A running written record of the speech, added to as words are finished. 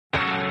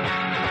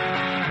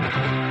It's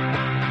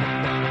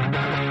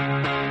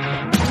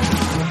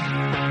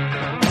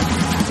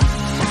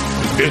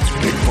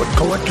Bigfoot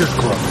Collectors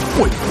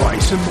Club with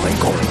Bryce and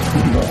Michael.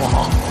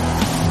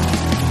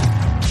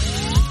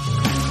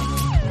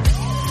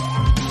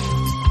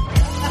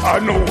 I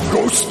know a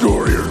ghost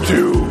story or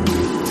two.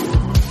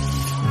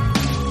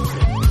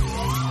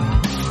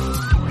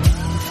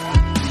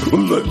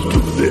 Let's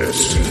do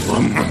this.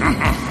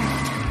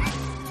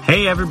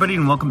 Hey everybody,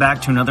 and welcome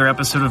back to another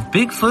episode of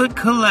Bigfoot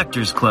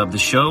Collectors Club, the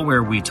show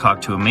where we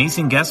talk to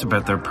amazing guests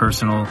about their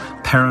personal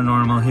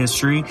paranormal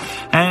history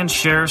and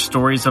share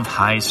stories of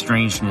high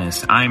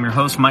strangeness. I am your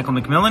host, Michael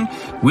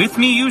McMillan. With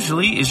me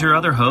usually is your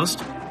other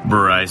host,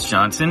 Bryce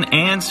Johnson,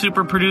 and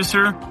super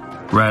producer,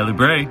 Riley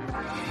Bray.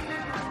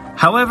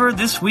 However,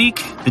 this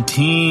week, the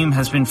team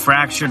has been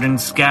fractured and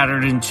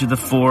scattered into the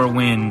four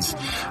winds.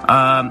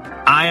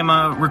 I am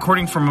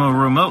recording from a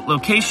remote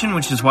location,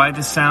 which is why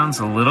this sounds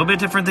a little bit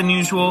different than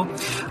usual.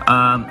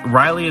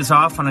 Riley is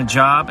off on a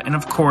job, and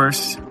of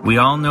course, we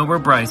all know where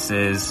Bryce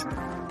is,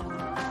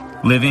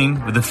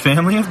 living with a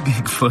family of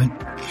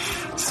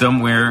Bigfoot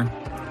somewhere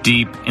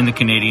deep in the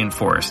Canadian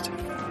forest.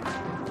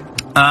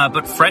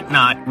 But fret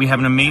not, we have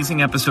an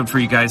amazing episode for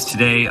you guys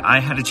today.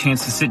 I had a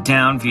chance to sit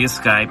down via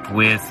Skype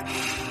with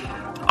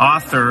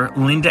author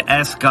Linda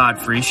S.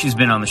 Godfrey, she's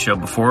been on the show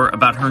before,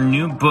 about her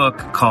new book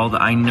called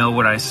I Know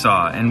What I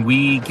Saw, and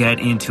we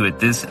get into it.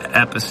 This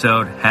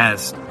episode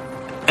has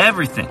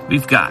everything.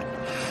 We've got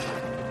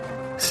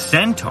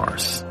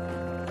centaurs.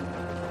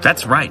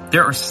 That's right,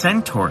 there are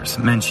centaurs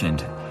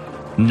mentioned.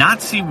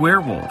 Nazi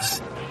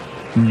werewolves,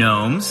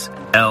 gnomes,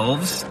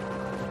 elves.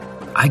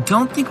 I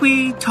don't think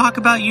we talk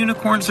about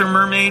unicorns or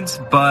mermaids,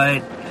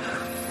 but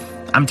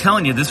I'm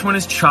telling you, this one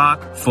is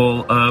chock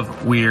full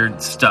of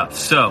weird stuff.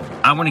 So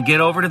I want to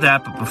get over to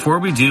that, but before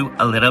we do,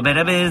 a little bit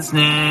of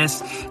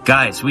business.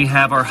 Guys, we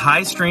have our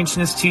High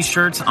Strangeness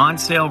t-shirts on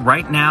sale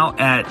right now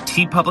at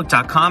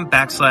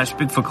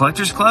tpublic.com/Bigfoot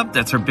Collectors Club.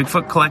 That's our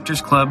Bigfoot Collectors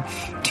Club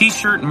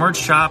t-shirt and merch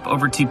shop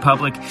over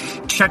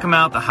TeePublic. Check them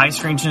out. The High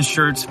Strangeness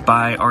shirts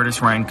by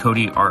artist Ryan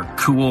Cody are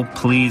cool.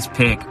 Please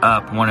pick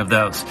up one of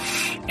those.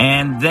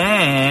 And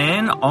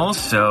then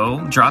also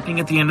dropping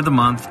at the end of the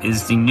month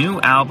is the new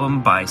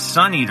album by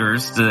Sun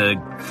Eaters, the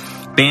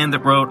band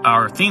that wrote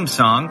our theme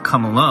song,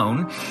 Come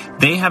Alone.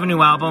 They have a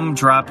new album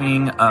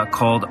dropping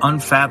called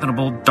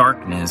Unfathomable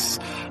Darkness,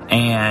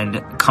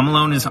 and Come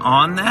Alone is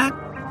on that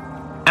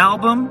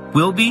album,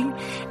 will be.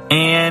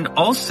 And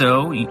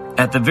also,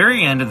 at the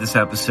very end of this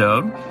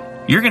episode,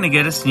 you're going to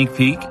get a sneak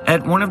peek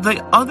at one of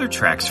the other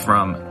tracks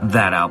from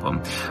that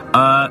album.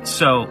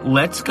 So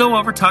let's go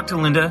over, talk to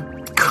Linda.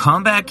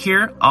 Come back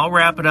here, I'll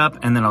wrap it up,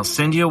 and then I'll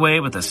send you away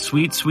with a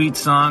sweet, sweet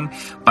song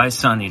by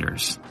Sun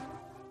Eaters.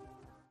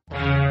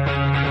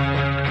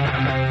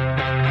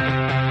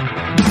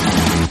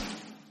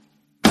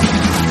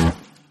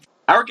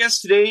 Our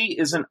guest today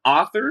is an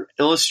author,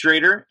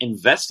 illustrator,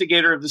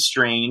 investigator of the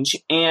strange,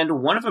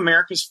 and one of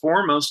America's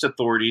foremost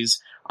authorities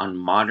on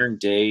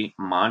modern-day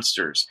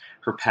monsters.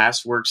 Her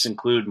past works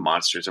include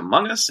Monsters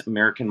Among Us,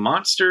 American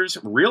Monsters,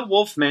 Real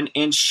Wolfmen,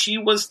 and she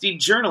was the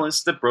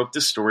journalist that broke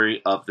the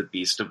story of the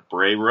Beast of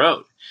Bray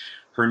Road.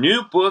 Her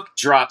new book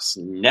drops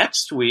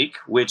next week,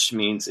 which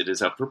means it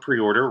is up for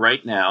pre-order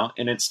right now,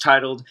 and it's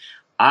titled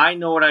I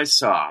Know What I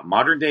Saw,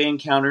 Modern-Day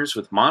Encounters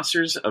with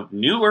Monsters of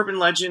New Urban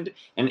Legend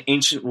and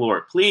Ancient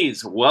Lore.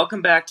 Please,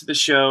 welcome back to the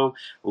show,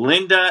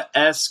 Linda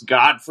S.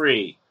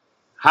 Godfrey.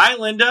 Hi,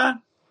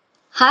 Linda.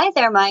 Hi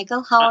there,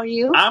 Michael. How are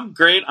you? I'm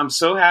great. I'm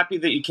so happy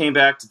that you came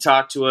back to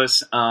talk to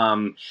us.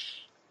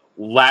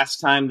 Last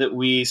time that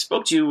we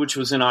spoke to you, which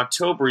was in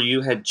October,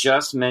 you had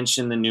just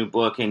mentioned the new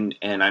book, and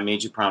I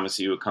made you promise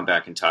that you would come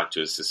back and talk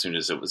to us as soon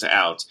as it was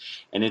out.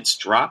 And it's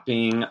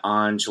dropping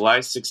on July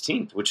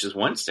 16th, which is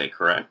Wednesday,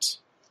 correct?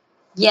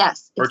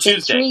 Yes. Or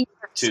Tuesday.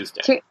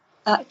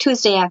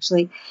 Tuesday,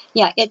 actually.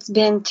 Yeah, it's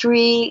been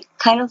 3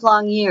 kind of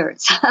long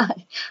years.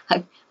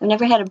 I've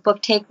never had a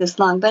book take this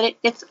long, but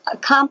it's a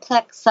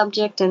complex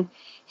subject and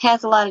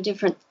has a lot of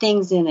different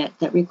things in it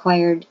that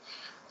required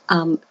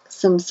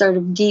some sort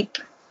of deep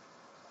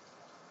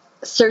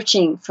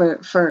searching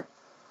for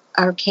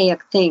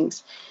archaic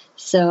things.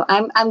 So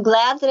I'm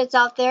glad that it's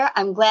out there.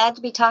 I'm glad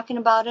to be talking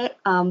about it.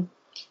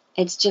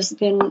 It's just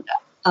been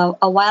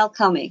a while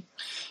coming.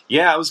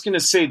 Yeah, I was going to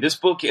say, this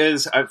book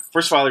is,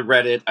 first of all, I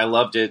read it. I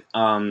loved it.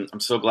 I'm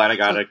so glad I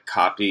got a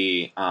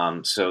copy.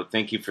 So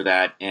thank you for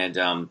that.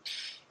 And,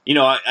 you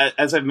know,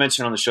 as I've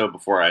mentioned on the show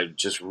before, I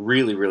just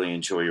really, really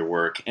enjoy your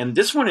work. And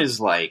this one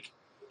is like,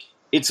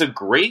 it's a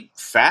great,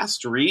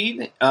 fast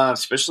read,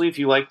 especially if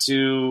you like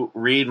to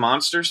read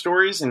monster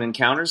stories and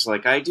encounters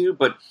like I do.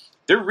 But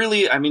they're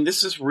really, I mean,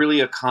 this is really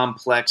a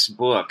complex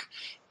book.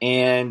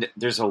 And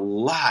there's a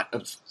lot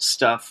of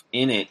stuff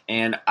in it.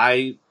 And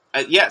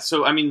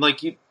so, I mean,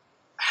 like,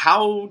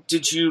 how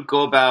did you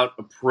go about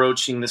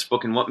approaching this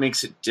book, and what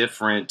makes it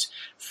different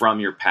from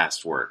your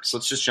past works?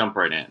 Let's just jump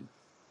right in.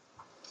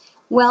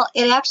 Well,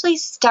 it actually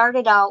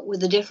started out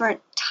with a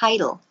different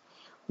title,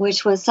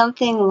 which was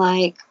something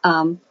like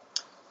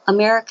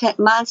American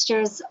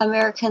Monsters,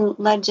 American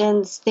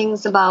Legends,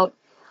 things about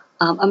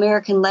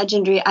American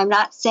legendary. I'm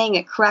not saying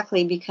it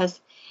correctly because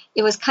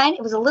it was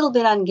a little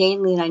bit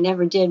ungainly, and I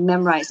never did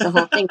memorize the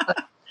whole thing.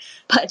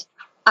 But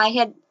I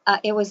had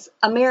it was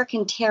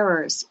American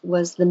Terrors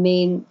was the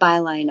main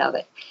byline of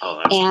it. Oh,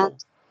 that's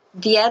And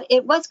cool.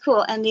 it was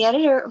cool, and the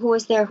editor who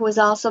was there, who was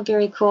also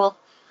very cool,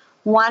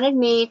 wanted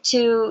me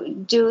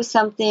to do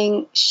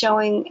something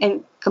showing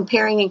and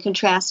comparing and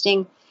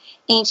contrasting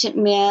ancient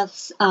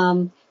myths,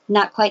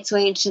 not quite so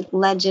ancient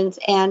legends,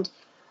 and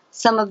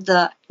some of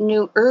the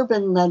new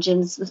urban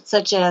legends,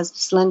 such as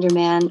Slender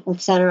Man,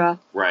 etc.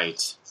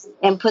 Right.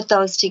 And put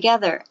those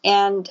together.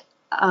 And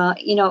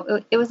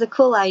it was a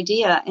cool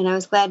idea, and I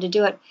was glad to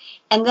do it.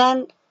 And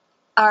then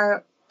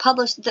our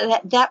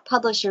that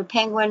publisher,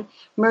 Penguin,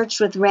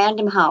 merged with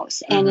Random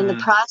House, and in the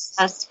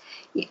process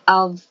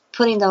of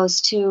putting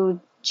those two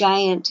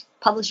giant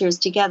publishers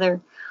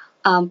together,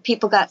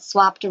 people got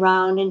swapped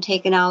around and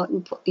taken out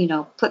and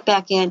put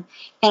back in,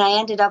 and I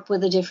ended up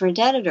with a different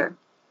editor.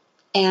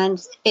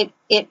 And it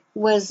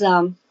was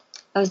I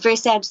was very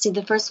sad to see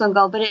the first one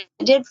go, but it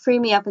did free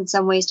me up in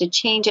some ways to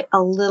change it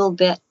a little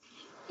bit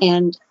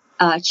and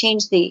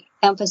change the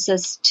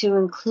emphasis to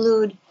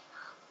include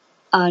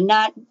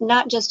not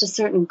just a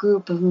certain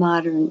group of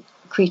modern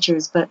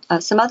creatures, but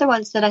some other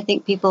ones that I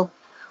think people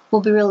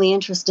will be really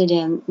interested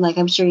in. Like,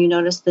 I'm sure you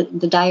noticed the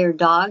dire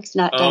dogs,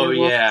 not dire wolves.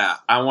 Oh, yeah.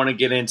 I want to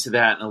get into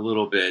that in a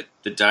little bit.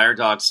 The dire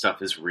dog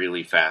stuff is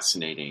really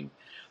fascinating.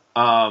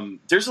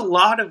 There's a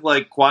lot of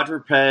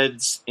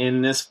quadrupeds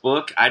in this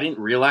book. I didn't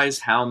realize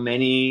how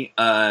many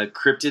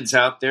cryptids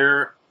out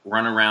there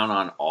run around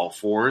on all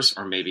fours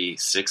or maybe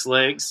six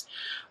legs.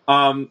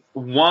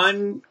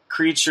 One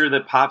creature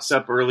that pops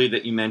up early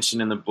that you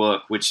mentioned in the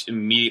book, which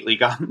immediately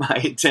got my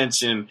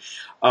attention,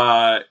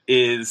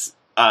 is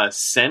a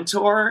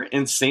centaur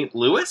in St.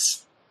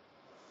 Louis.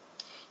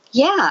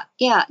 Yeah.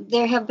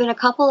 There have been a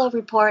couple of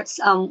reports.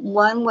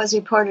 One was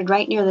reported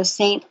right near the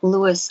St.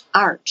 Louis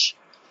Arch.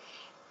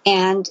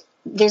 And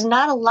there's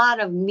not a lot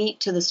of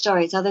meat to the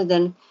stories other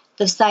than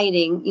the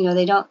sighting.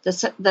 They don't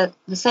the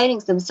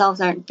sightings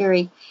themselves aren't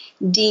very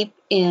deep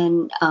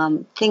in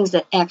things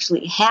that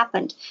actually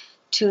happened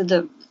to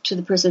the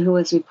person who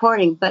was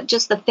reporting, but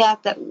just the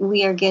fact that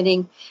we are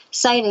getting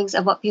sightings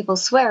of what people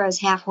swear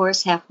is half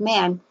horse, half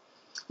man.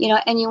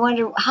 And you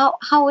wonder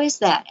how is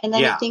that? And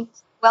then you think,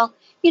 well,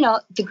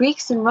 the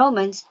Greeks and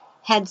Romans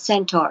had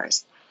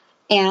centaurs,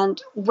 and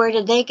where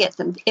did they get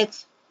them?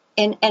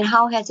 And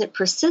how has it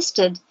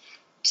persisted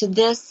to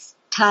this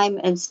time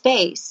and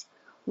space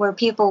where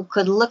people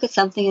could look at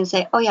something and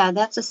say, oh yeah,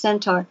 that's a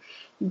centaur?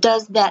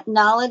 Does that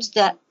knowledge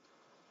that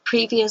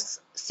previous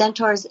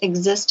centaurs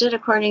existed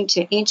according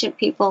to ancient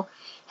people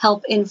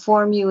help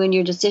inform you in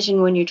your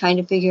decision when you're trying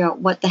to figure out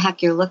what the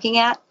heck you're looking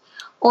at?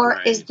 Or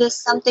Right. Is this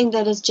something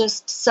that is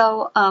just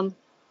so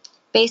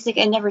basic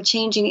and never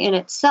changing in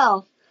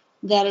itself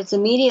that it's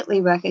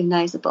immediately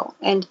recognizable?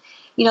 And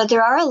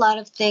there are a lot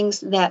of things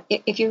that,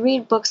 if you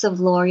read books of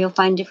lore, you'll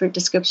find different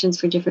descriptions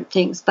for different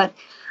things. But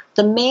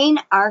the main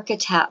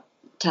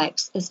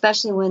archetypes,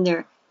 especially when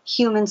they're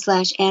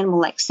human/animal,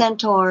 like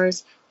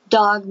centaurs,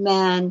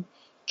 dogmen,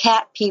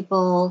 cat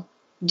people,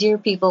 deer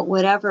people,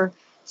 whatever,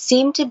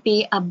 seem to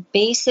be a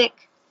basic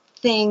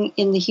thing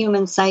in the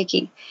human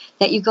psyche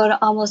that you go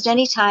to almost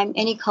any time,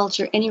 any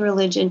culture, any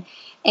religion,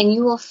 and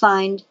you will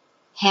find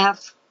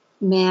half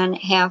man,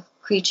 half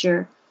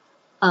creature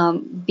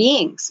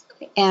beings.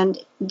 And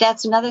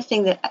that's another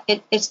thing that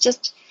it's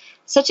just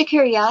such a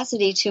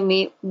curiosity to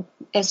me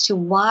as to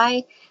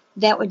why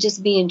that would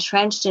just be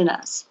entrenched in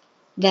us,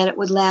 that it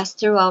would last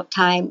throughout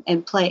time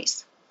and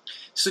place.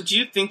 So do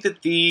you think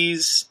that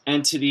these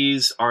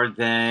entities are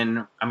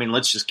then,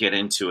 let's just get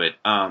into it,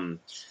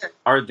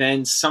 are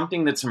then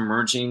something that's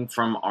emerging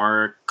from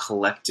our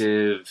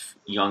collective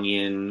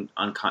Jungian,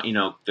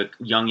 the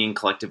Jungian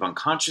collective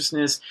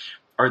unconsciousness?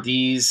 Are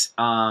these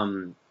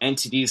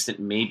entities that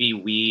maybe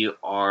we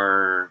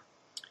are,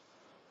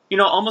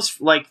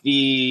 almost like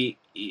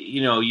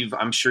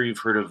I'm sure you've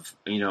heard of,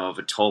 of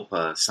a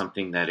tulpa,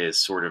 something that is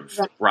sort of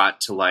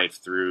brought to life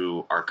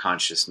through our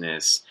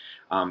consciousness,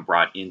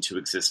 brought into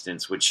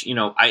existence, which,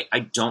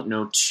 I don't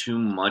know too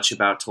much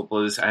about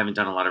tulpas. I haven't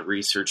done a lot of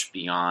research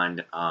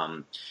beyond,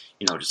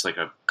 just like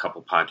a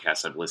couple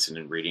podcasts I've listened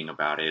and reading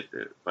about it.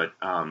 But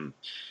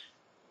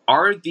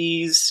are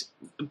these,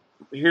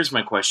 here's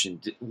my question,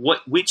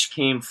 which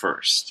came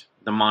first,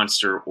 the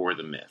monster or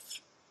the myth?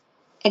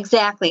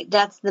 Exactly.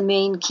 That's the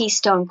main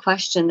keystone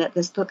question that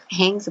this book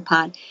hangs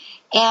upon.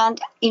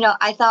 And,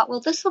 I thought, well,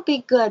 this will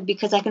be good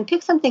because I can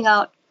pick something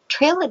out,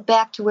 trail it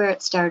back to where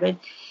it started,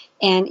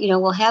 and,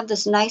 we'll have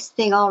this nice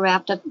thing all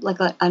wrapped up like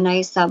a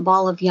nice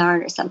ball of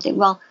yarn or something.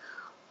 Well,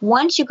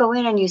 once you go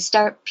in and you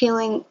start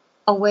peeling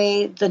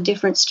away the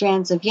different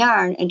strands of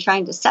yarn and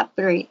trying to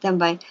separate them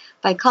by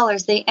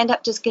colors, they end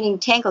up just getting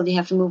tangled. You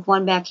have to move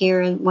one back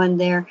here and one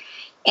there.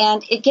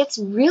 And it gets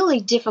really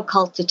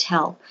difficult to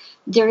tell.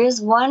 There is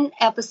one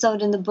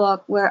episode in the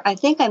book where I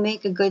think I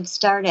make a good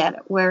start at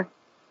it, where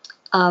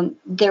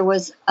there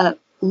was a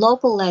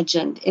local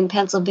legend in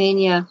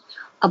Pennsylvania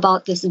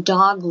about this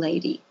dog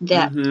lady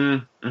that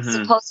Mm-hmm.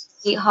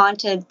 supposedly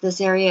haunted this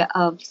area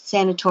of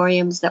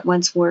sanatoriums that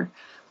once were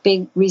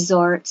big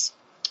resorts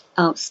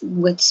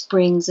with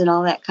springs and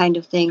all that kind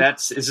of thing.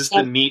 Is this the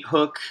And meat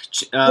hook?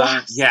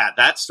 yes, Yeah,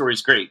 that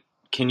story's great.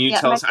 Can you yeah,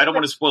 tell my us? I don't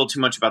want favorite. to spoil too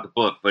much about the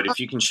book, but if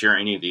you can share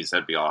any of these,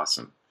 that'd be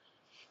awesome.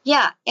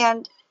 Yeah,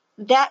 and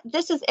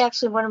this is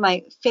actually one of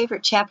my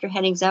favorite chapter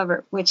headings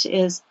ever, which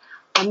is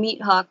a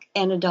meat hook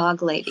and a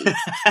dog lady.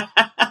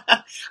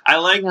 I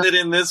You like know, that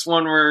in this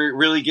one we're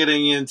really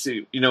getting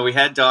into, we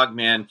had Dog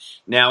Man,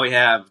 now we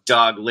have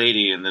Dog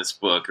Lady in this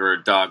book, or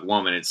Dog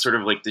Woman. It's sort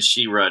of like the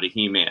She-Ra to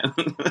He-Man.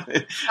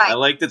 I right.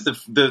 like that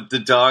the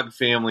dog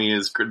family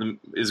is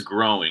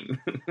growing.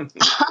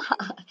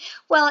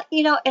 Well,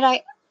 and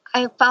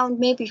I found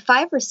maybe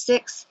 5 or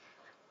 6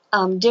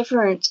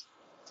 different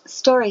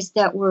stories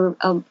that were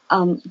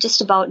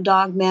just about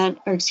dog men,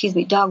 or excuse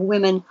me, dog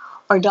women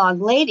or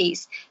dog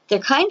ladies. They're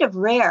kind of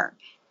rare,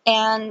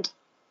 and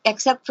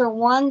except for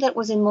one that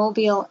was in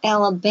Mobile,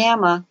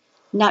 Alabama,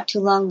 not too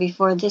long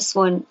before this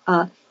one,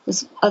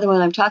 this other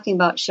one I'm talking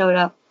about showed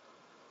up.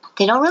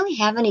 They don't really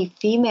have any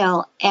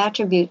female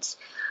attributes.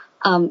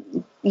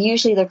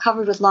 Usually they're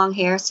covered with long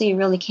hair, so you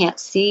really can't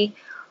see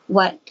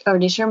what or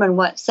determine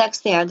what sex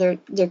they are.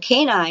 They're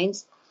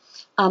canines.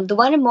 The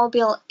one in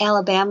Mobile,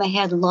 Alabama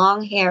had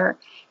long hair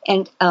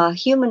and a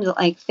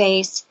human-like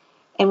face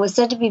and was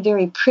said to be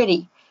very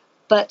pretty,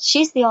 but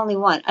she's the only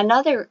one.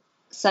 Another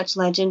such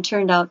legend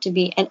turned out to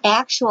be an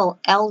actual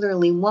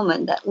elderly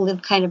woman that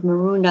lived kind of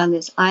marooned on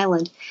this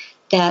island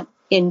that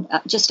in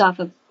just off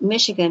of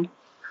Michigan,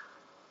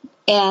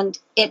 and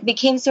it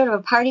became sort of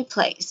a party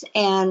place.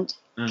 And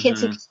kids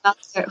who Hmm. came out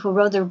there, who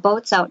rode their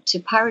boats out to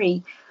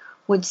party,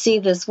 would see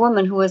this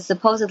woman who was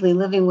supposedly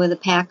living with a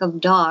pack of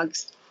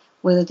dogs.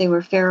 Whether they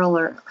were feral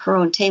or her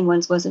own tame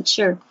ones, wasn't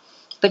sure.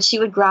 But she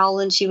would growl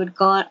and she would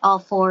go on all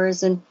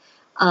fours, and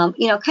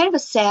kind of a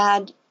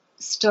sad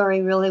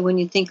story, really, when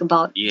you think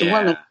about the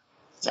woman.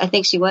 Yeah. I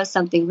think she was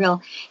something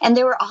real. And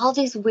there were all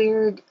these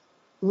weird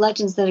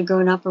legends that had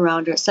grown up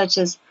around her, such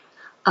as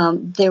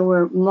there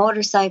were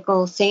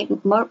motorcycle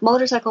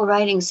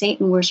riding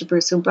Satan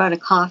worshippers who brought a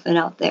coffin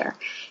out there,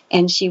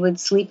 and she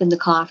would sleep in the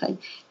coffin,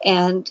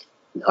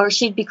 or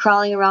she'd be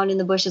crawling around in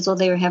the bushes while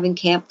they were having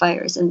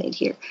campfires, and they'd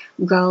hear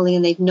growling,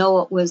 and they'd know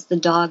it was the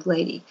dog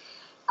lady.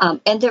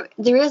 And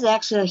there is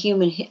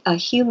actually a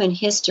human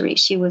history.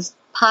 She was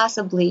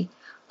possibly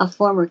a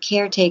former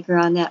caretaker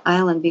on that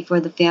island before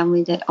the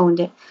family that owned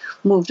it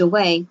moved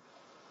away,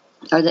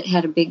 or that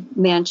had a big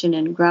mansion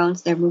and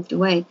grounds there moved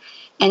away,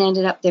 and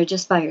ended up there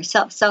just by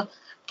herself. So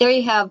there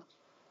you have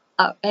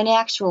an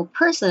actual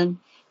person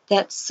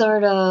that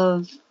sort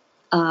of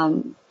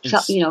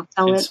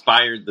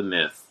Inspired the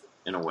myth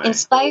in a way.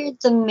 inspired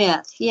the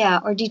myth, yeah,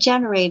 or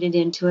degenerated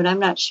into it. I'm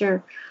not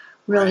sure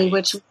really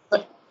which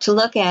Right. to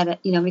look at it,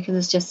 because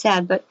it's just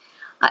sad. But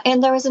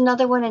and there was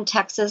another one in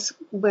Texas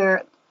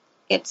where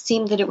it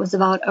seemed that it was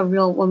about a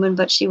real woman,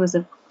 but she was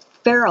a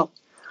feral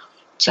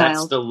That's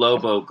child. the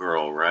Lobo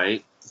girl,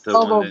 right? The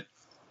one Lobo, that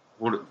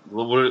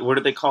what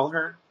did they call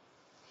her?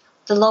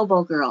 the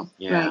Lobo girl,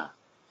 right? Yeah.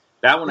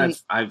 That one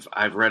Right.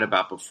 I've read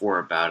about before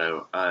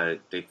about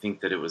they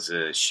think that it was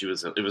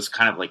it was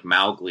kind of like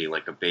Mowgli,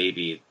 like a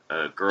baby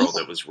girl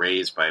that was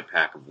raised by a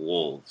pack of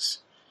wolves,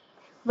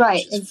 which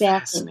Right, is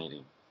exactly.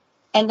 fascinating.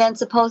 And then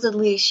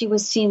supposedly she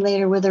was seen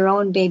later with her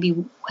own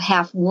baby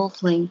half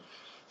wolfling.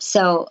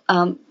 So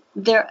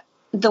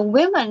the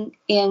women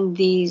in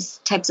these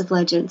types of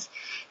legends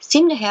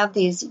seem to have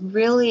these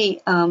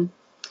really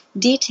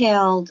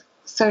detailed,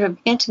 sort of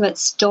intimate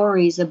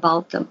stories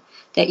about them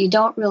that you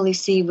don't really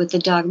see with the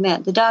dog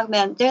men. The dog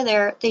men, they're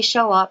there, they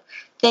show up,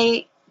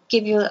 they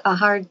give you a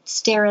hard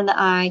stare in the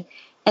eye,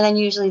 and then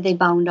usually they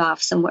bound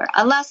off somewhere,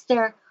 unless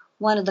they're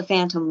one of the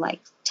phantom-like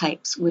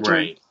types,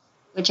 Right.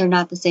 which are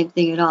not the same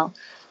thing at all.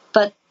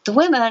 But the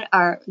women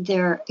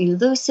they're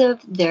elusive,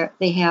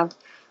 they have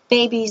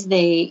babies,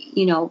 they,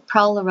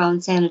 prowl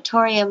around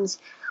sanatoriums,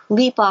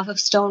 leap off of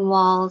stone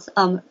walls,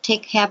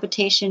 take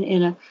habitation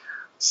in a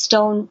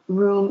stone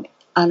room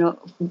on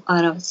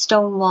a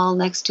stone wall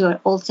next to an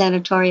old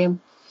sanatorium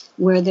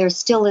where there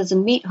still is a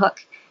meat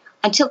hook.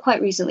 Until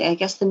quite recently, I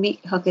guess the meat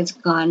hook is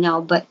gone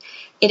now, but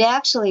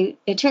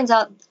it turns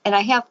out, and I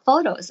have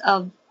photos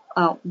of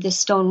this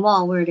stone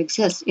wall where it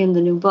exists in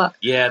the new book.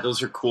 Yeah,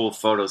 those are cool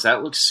photos.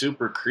 That looks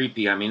super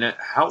creepy. I mean,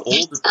 how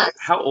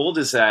old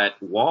is that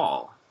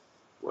wall?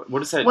 What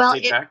does that Well,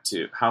 date back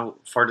to? How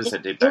far does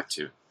that date it back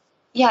to?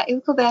 yeah, it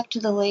would go back to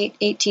the late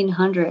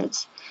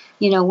 1800s,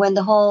 when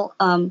the whole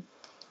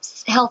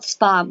health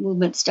spa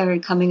movement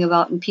started coming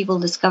about and people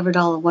discovered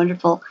all the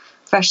wonderful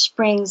fresh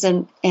springs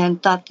and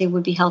thought they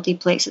would be healthy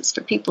places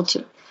for people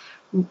to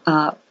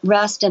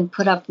rest and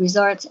put up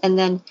resorts. And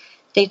then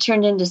they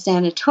turned into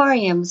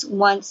sanatoriums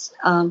once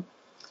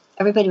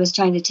everybody was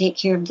trying to take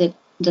care of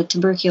the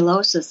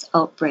tuberculosis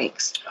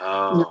outbreaks.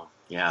 Oh,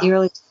 yeah. The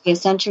early 20th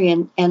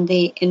century, and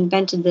they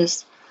invented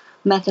this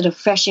method of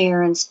fresh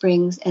air and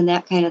springs and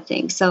that kind of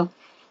thing. So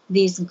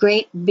these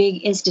great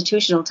big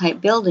institutional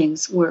type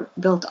buildings were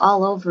built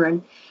all over,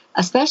 and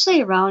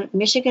especially around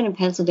Michigan and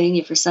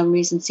Pennsylvania, for some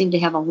reason, seem to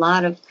have a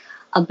lot of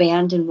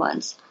abandoned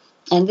ones.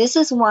 And this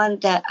is one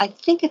that I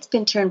think it's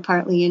been turned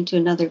partly into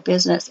another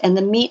business. And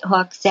the meat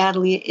hook,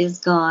 sadly, is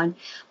gone.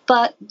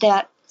 But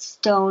that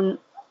stone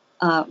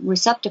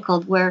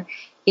receptacle where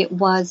it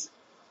was,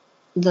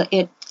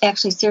 it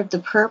actually served the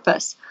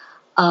purpose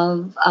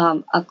of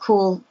a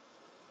cool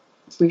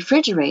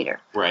refrigerator.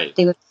 Right.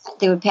 They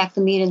would pack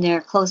the meat in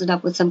there, close it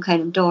up with some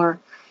kind of door,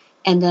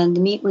 and then the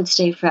meat would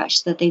stay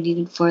fresh that they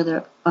needed for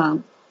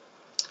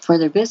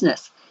their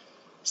business.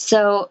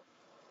 So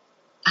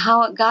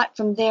how it got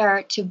from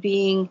there to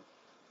being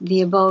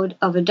the abode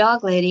of a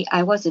dog lady,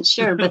 I wasn't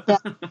sure. But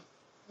then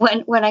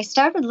when I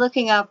started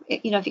looking up,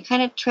 if you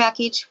kind of track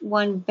each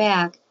one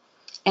back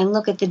and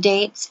look at the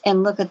dates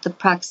and look at the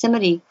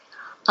proximity,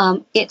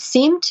 it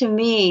seemed to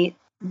me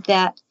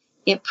that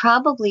it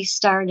probably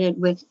started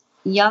with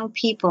young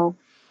people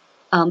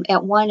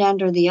at one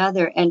end or the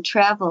other and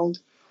traveled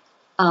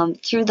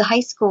through the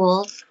high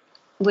schools,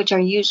 which are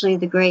usually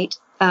the great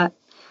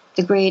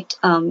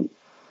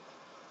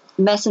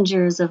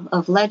messengers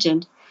of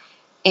legend,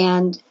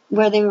 and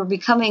where they were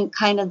becoming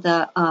kind of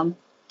the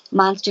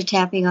monster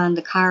tapping on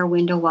the car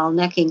window while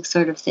necking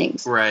sort of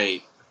things.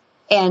 Right.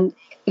 And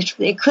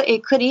it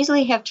could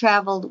easily have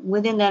traveled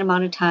within that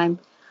amount of time,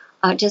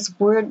 just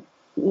word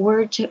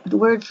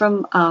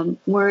from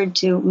word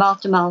to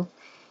mouth,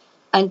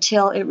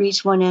 until it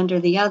reached one end or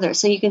the other.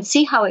 So you can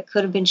see how it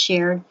could have been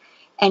shared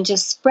and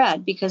just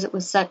spread because it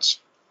was such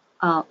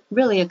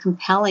really a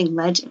compelling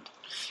legend.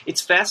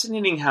 It's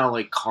fascinating how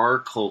like car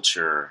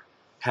culture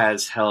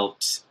has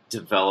helped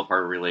develop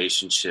our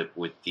relationship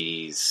with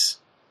these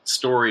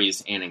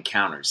stories and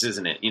encounters,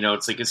 isn't it?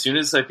 It's like as soon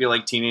as I feel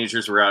like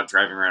teenagers were out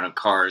driving around in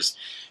cars,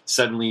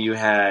 suddenly you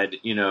had,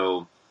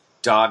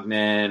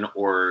 dogmen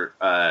or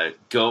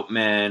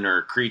goatmen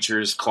or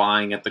creatures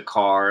clawing at the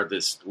car,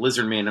 this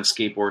lizard man of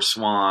Skateboard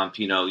Swamp.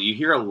 You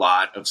hear a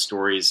lot of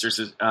stories.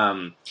 There's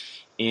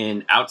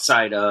in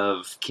outside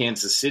of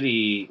Kansas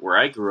City, where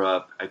I grew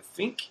up, I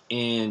think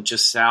in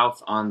just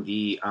south on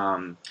the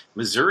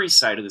Missouri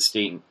side of the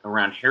state,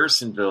 around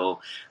Harrisonville,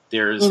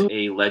 there's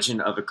a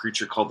legend of a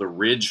creature called the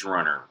Ridge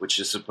Runner, which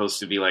is supposed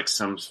to be like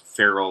some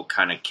feral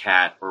kind of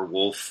cat or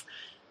wolf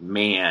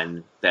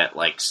man that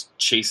like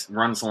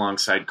runs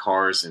alongside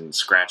cars and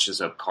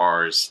scratches up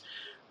cars.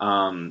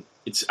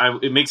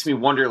 It makes me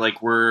wonder,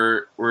 like,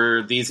 were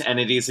these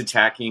entities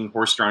attacking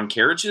horse-drawn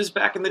carriages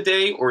back in the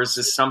day, or is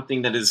this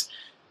something that is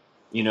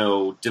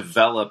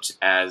developed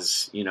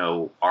as,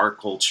 our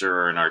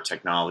culture and our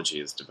technology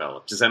has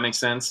developed? Does that make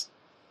sense?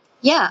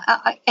 Yeah,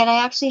 and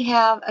I actually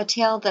have a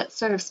tale that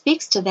sort of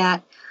speaks to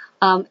that.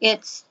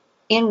 It's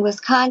in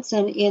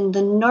Wisconsin, in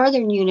the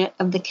northern unit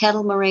of the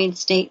Kettle Moraine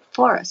State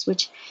Forest,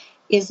 which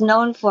is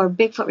known for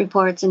Bigfoot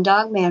reports and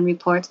Dogman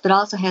reports, but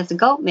also has a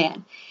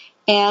Goatman.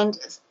 And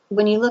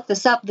when you look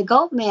this up, the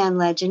Goatman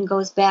legend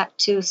goes back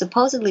to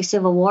supposedly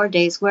Civil War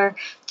days, where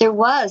there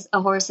was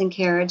a horse and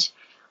carriage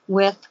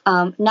with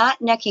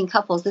not necking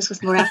couples. This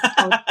was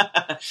miraculous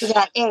for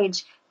that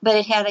age, but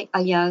it had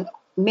a young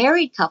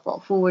married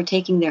couple who were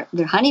taking their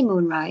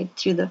honeymoon ride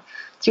through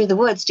the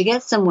woods to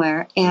get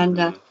somewhere,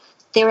 and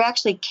they were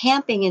actually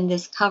camping in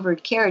this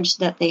covered carriage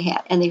that they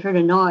had, and they heard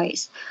a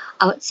noise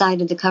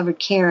outside of the covered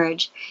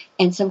carriage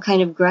and some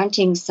kind of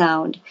grunting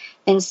sound.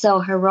 And so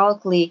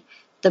heroically,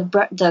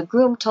 the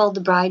groom told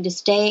the bride to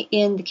stay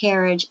in the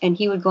carriage, and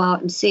he would go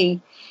out and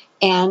see.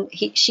 And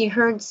she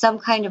heard some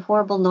kind of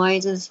horrible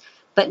noises,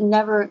 but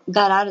never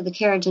got out of the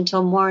carriage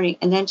until morning.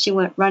 And then she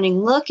went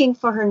running, looking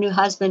for her new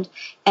husband,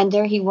 and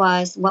there he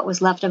was, what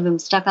was left of him,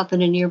 stuck up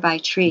in a nearby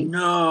tree.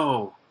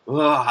 No.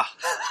 Ugh.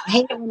 I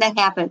hate it when that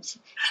happens.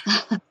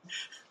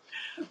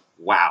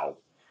 Wow.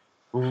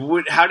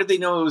 How did they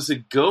know it was a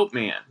goat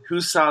man? Who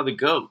saw the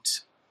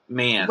goat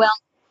man? Well,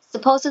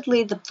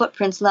 supposedly the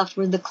footprints left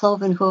were the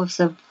cloven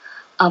hoofs of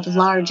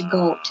large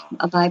goat,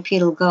 a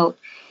bipedal goat.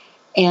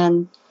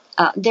 And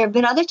there have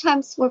been other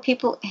times where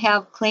people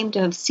have claimed to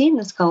have seen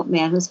this goat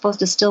man who's supposed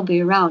to still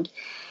be around.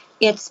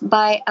 It's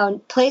by a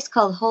place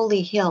called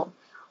Holy Hill,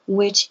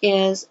 which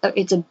is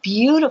it's a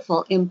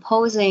beautiful,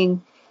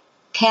 imposing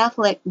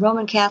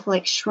Roman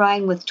Catholic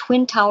shrine with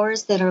twin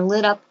towers that are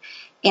lit up,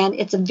 and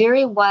it's a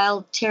very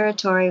wild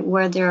territory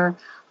where there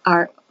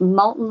are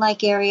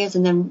mountain-like areas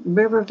and then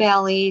river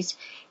valleys,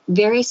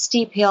 very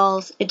steep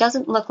hills. It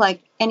doesn't look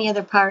like any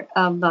other part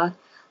of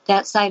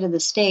that side of the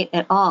state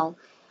at all,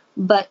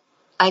 but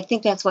I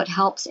think that's what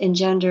helps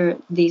engender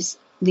these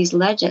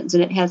legends.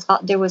 And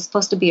there was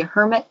supposed to be a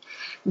hermit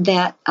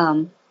that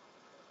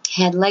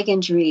had leg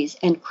injuries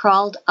and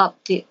crawled up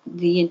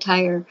the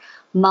entire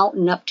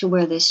mountain up to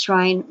where the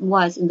shrine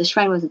was, and the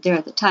shrine wasn't there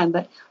at the time,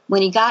 but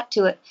when he got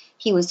to it,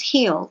 he was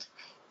healed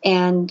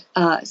and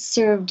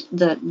served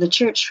the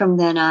church from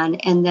then on,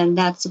 and then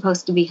that's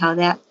supposed to be how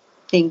that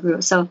thing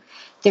grew. So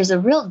there's a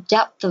real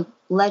depth of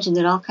legend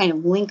that all kind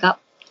of link up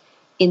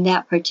in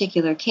that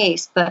particular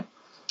case, but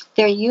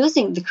they're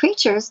using the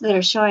creatures that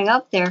are showing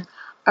up there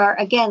are,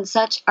 again,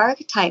 such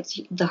archetypes: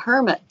 the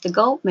hermit, the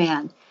goat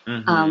man,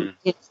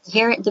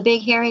 the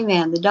big hairy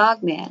man, the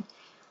dog man.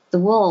 the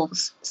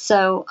wolves.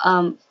 So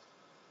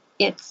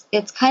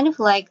it's kind of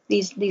like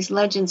these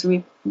legends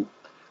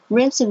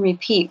rinse and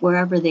repeat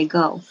wherever they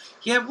go.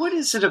 Yeah, what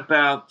is it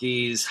about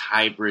these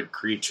hybrid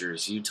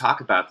creatures? You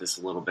talk about this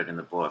a little bit in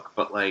the book,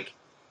 but like,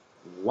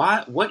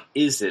 what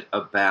is it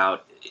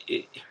about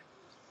it?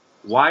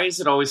 Why does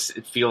it always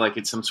feel like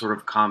it's some sort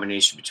of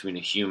combination between a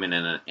human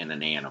and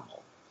an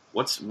animal?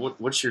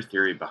 What's your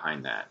theory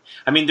behind that?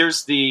 I mean,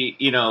 there's the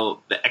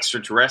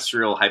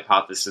extraterrestrial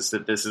hypothesis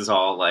that this is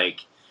all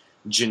like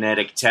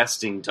genetic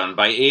testing done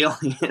by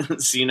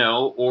aliens,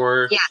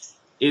 or Yes.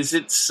 is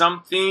it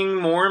something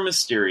more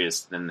mysterious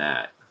than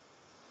that?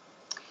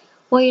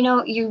 Well,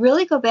 you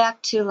really go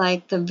back to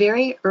like the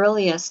very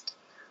earliest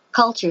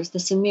cultures, the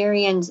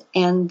Sumerians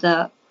and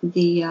the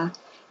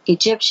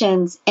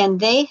Egyptians, and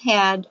they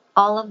had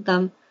all of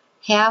them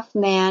half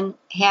man,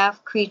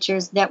 half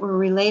creatures that were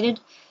related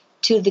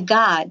to the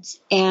gods.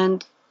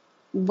 And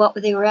what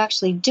they were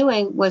actually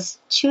doing was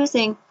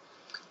choosing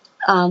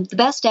the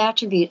best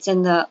attributes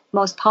and the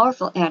most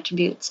powerful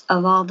attributes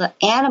of all the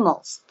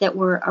animals that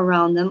were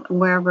around them,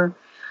 wherever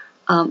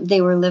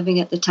they were living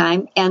at the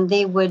time, and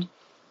they would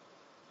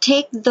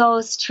take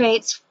those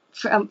traits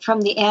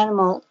from the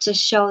animal to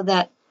show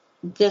that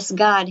this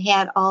god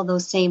had all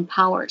those same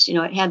powers.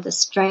 It had the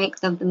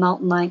strength of the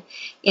mountain lion,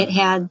 it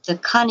had the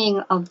cunning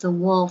of the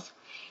wolf,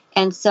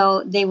 and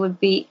so they would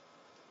be,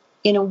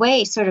 in a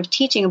way, sort of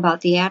teaching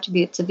about the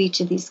attributes of each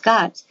of these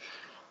gods.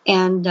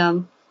 And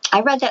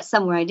I read that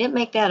somewhere. I didn't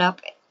make that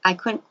up. I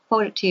couldn't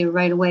quote it to you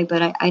right away,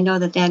 but I know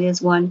that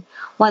is one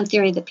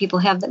theory that people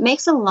have that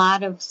makes a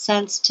lot of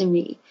sense to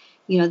me.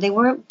 They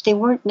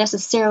weren't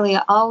necessarily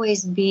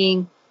always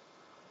being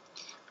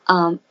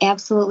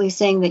absolutely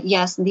saying that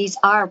yes, these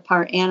are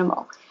part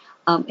animal.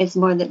 It's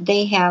more that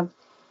they have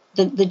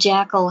the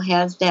jackal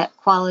has that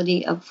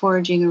quality of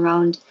foraging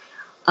around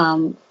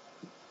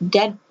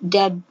dead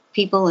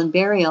people and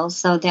burials,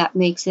 so that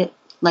makes it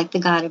like the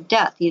god of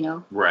death.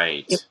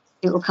 Right.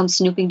 It will come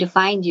snooping to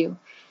find you.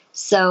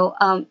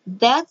 So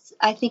that's,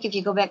 I think, if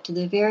you go back to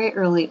the very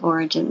early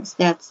origins,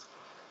 that's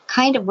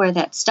kind of where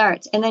that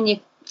starts. And then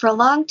for a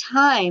long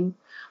time,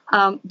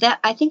 that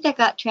I think that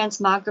got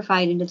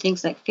transmogrified into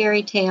things like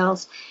fairy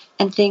tales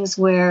and things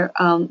where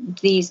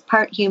these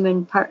part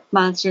human, part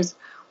monsters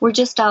were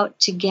just out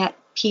to get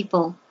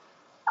people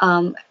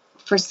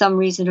for some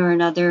reason or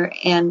another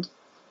and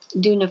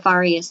do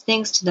nefarious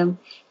things to them.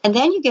 And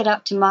then you get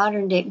up to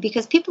modern day,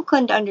 because people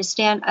couldn't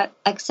understand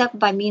except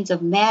by means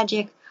of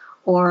magic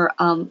or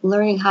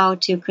learning how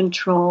to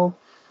control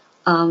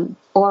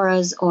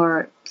auras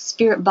or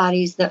spirit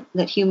bodies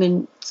that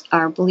humans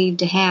are believed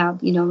to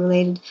have,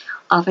 related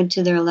often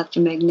to their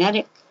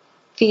electromagnetic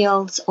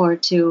fields or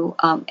to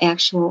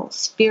actual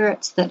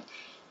spirits that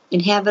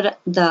inhabit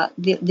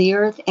the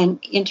earth and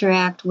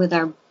interact with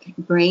our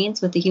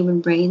brains, with the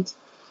human brains.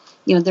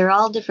 There are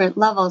all different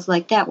levels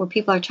like that where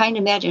people are trying to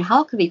imagine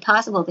how it could be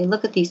possible. They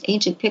look at these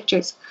ancient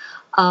pictures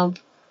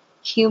of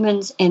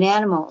humans and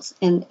animals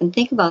and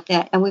think about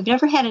that. And we've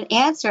never had an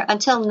answer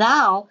until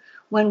now,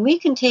 when we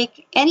can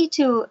take any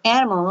two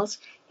animals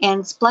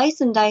and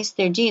splice and dice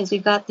their genes.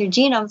 We've got their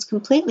genomes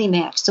completely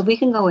matched. So we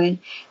can go in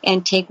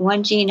and take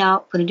one gene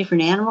out, put a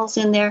different animals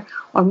in there,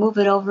 or move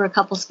it over a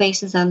couple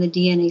spaces on the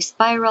DNA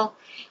spiral,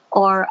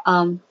 or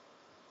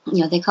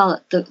they call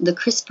it the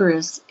CRISPR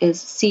is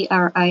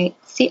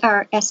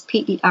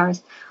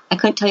CRSPER. I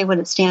couldn't tell you what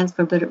it stands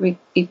for, but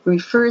it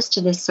refers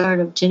to this sort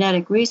of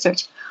genetic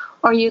research.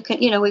 Or you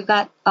can, we've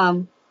got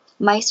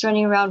mice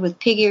running around with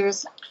pig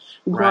ears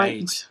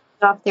growing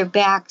off their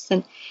backs,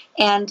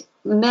 and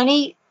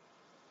many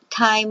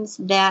times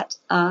that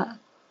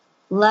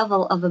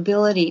level of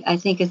ability, I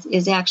think,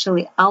 is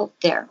actually out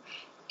there.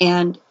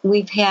 And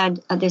we've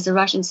had there's a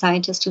Russian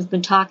scientist who's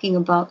been talking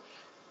about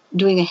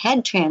doing a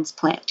head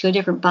transplant to a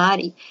different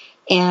body.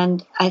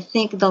 And I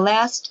think the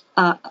last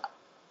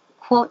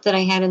quote that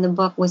I had in the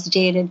book was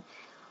dated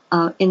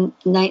in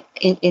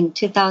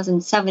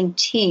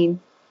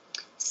 2017.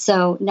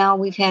 So now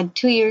we've had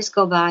 2 years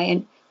go by,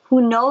 and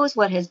who knows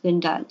what has been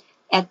done.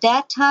 At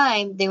that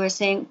time, they were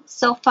saying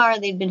so far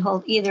they'd been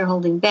either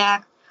holding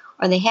back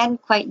or they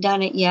hadn't quite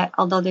done it yet,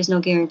 although there's no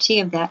guarantee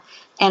of that.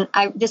 And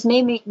this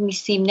may make me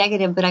seem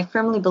negative, but I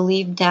firmly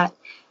believe that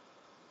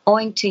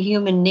owing to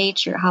human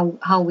nature,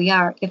 how we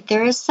are, if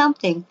there is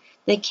something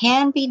that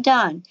can be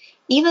done,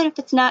 even if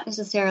it's not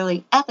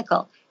necessarily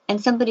ethical, and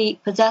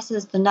somebody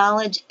possesses the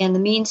knowledge and the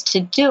means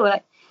to do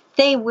it,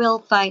 they will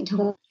find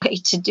a way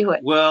to do it.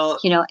 Well,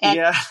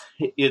 yeah,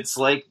 it's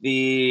like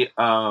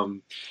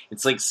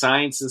it's like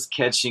science is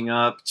catching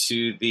up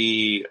to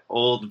the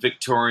old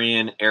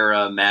Victorian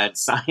era mad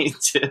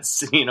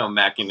scientists,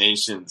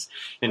 machinations,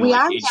 and We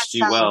like are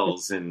H.G.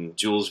 Wells and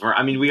Jules Verne.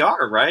 I mean, we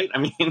are, right? I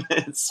mean,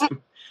 it's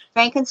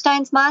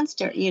Frankenstein's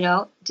monster,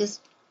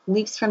 just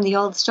leaps from the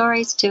old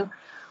stories to,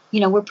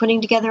 we're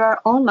putting together our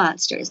own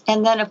monsters.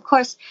 And then, of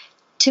course,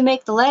 to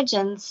make the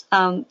legends,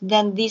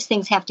 then these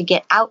things have to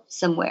get out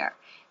somewhere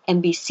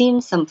and be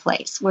seen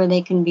someplace where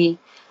they can be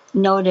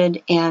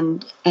noted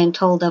and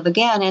told of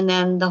again. And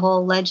then the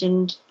whole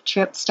legend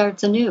trip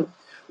starts anew.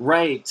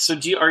 Right. So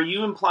are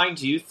you implying,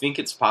 do you think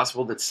it's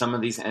possible that some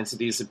of these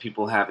entities that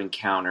people have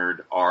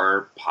encountered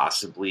are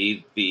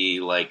possibly the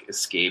like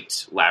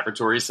escaped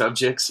laboratory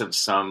subjects of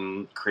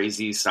some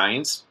crazy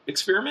science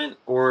experiment?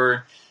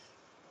 Or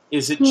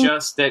is it Hmm.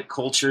 just that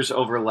culture's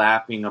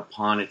overlapping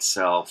upon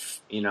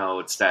itself? You know,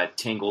 it's that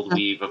tangled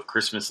weave of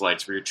Christmas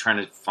lights where you're trying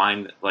to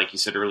find, like you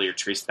said earlier,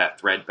 trace that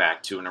thread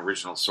back to an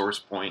original source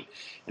point,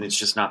 and it's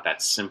just not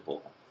that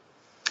simple.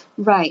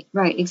 Right,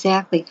 right,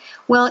 exactly.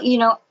 Well,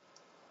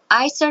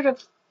 I sort of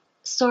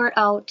sort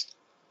out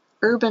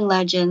urban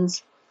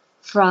legends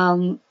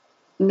from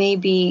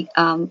maybe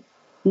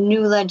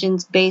new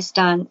legends based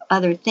on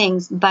other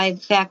things by the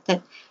fact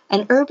that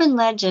an urban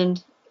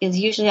legend is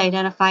usually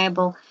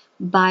identifiable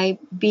by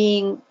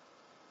being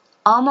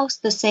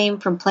almost the same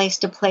from place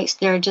to place.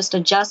 There are just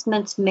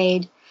adjustments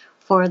made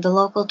for the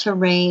local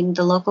terrain,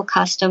 the local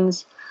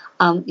customs,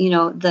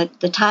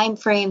 the time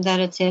frame that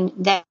it's in,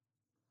 that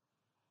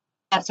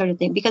sort of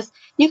thing. Because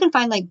you can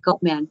find like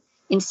goat men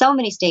in so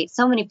many states,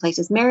 so many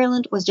places.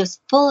 Maryland was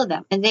just full of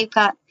them, and they've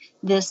got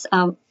this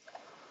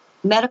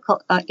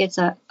medical. It's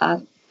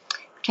I'm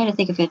trying to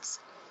think if it's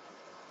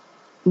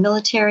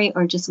military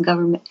or just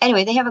government.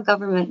 Anyway, they have a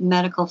government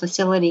medical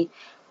facility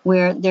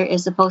where there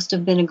is supposed to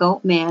have been a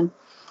goat man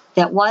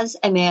that was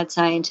a mad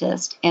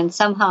scientist, and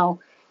somehow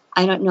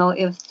I don't know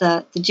if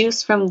the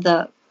juice from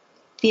the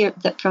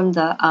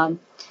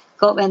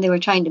goat man they were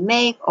trying to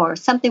make or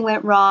something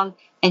went wrong,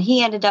 and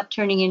he ended up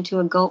turning into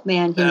a goat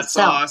man That's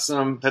himself.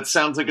 awesome. That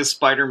sounds like a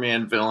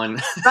Spider-Man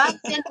villain. Runs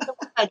into the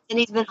woods, and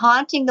he's been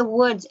haunting the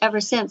woods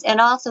ever since.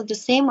 And also, the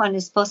same one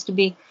is supposed to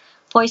be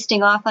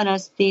foisting off on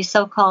us the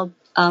so-called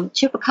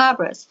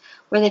chupacabras,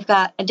 where they've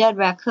got a dead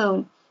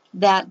raccoon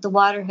that the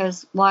water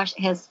has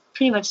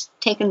pretty much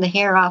taken the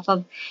hair off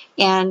of,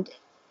 and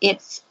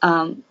it's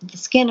the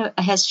skin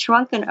has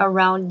shrunken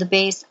around the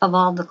base of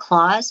all the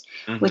claws,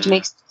 which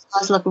makes the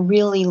claws look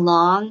really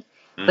long,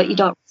 but you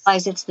don't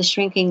realize it's the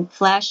shrinking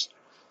flesh,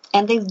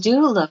 and they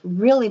do look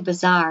really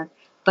bizarre.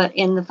 But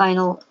in the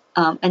final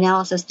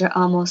analysis, they're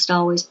almost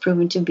always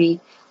proven to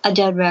be a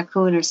dead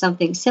raccoon or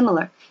something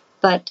similar.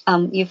 But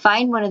you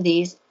find one of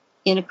these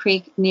in a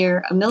creek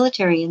near a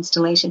military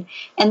installation.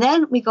 And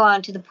then we go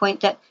on to the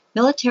point that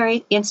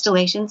military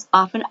installations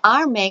often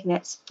are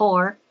magnets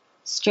for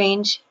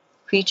strange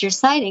creature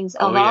sightings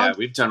of all.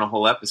 We've done a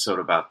whole episode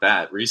about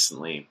that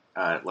recently,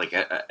 like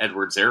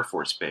Edwards Air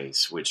Force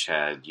Base, which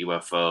had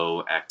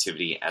UFO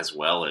activity as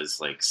well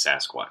as like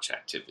Sasquatch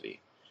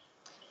activity.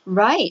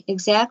 Right,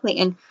 exactly.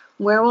 And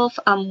werewolf,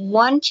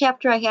 one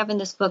chapter I have in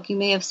this book, you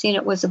may have seen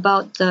it, was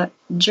about the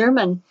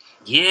German.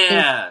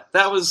 Yeah,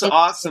 that was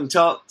awesome.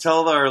 Tell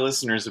our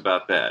listeners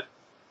about that.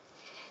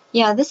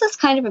 Yeah, this is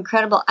kind of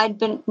incredible. I'd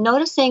been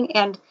noticing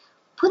and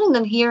putting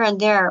them here and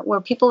there where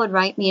people would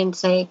write me and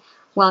say,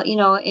 well,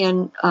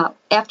 in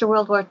after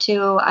World War II,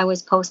 I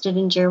was posted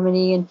in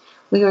Germany, and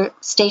we were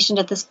stationed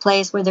at this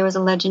place where there was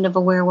a legend of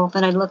a werewolf,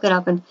 and I'd look it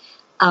up, and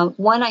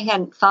one I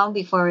hadn't found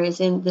before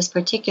is in this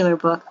particular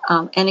book.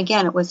 And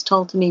again, it was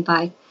told to me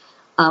by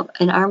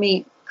an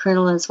Army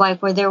colonel and his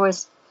wife, where there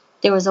was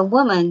a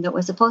woman that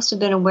was supposed to have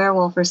been a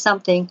werewolf or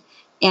something,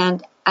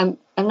 and I'm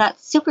not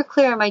super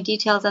clear on my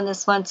details on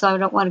this one, so I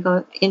don't want to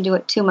go into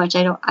it too much.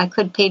 I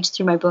could page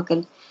through my book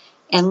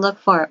and look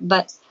for it,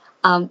 but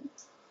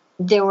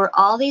there were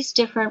all these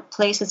different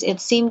places.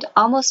 It seemed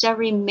almost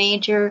every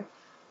major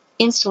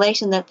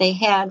installation that they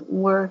had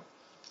were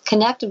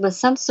connected with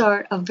some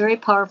sort of very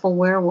powerful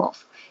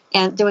werewolf.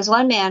 And there was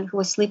one man who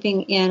was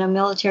sleeping in a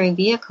military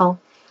vehicle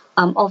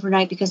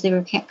overnight because they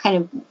were kind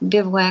of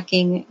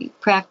bivouacking,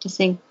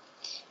 practicing,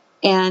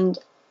 and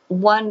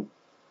one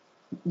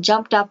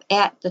jumped up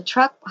at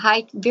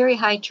the very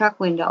high truck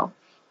window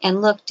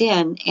and looked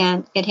in,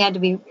 and it had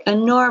to be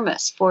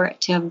enormous for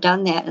it to have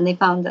done that, and they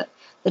found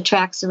the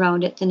tracks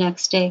around it the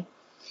next day.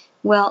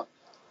 Well,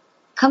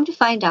 come to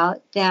find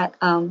out that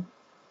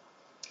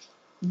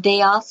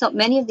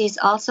many of these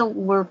also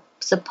were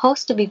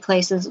supposed to be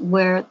places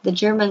where the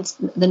Germans,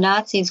 the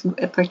Nazis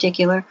in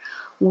particular,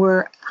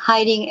 were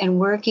hiding and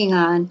working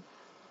on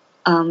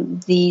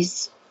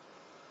these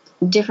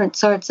different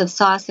sorts of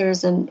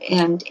saucers and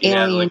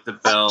alien, like the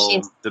Bell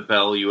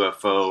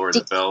UFO or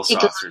the Bell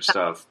saucer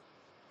stuff.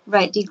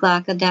 Right, Die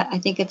Glocke, that I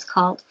think it's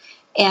called,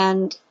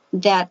 and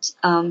that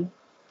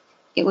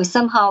it was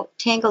somehow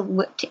tangled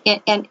with,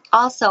 and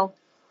also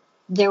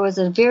there was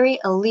a very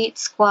elite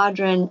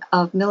squadron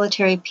of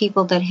military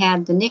people that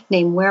had the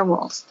nickname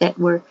werewolves that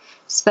were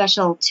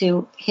special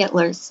to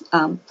Hitler's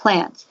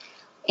plans.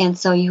 And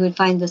so you would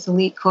find this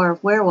elite corps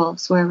of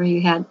werewolves wherever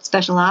you had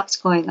special ops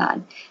going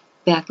on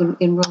back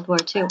in World War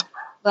II.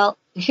 Well,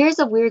 here's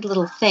a weird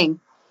little thing,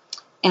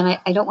 and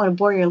I don't want to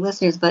bore your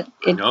listeners, but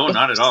No,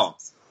 not at all.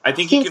 I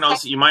think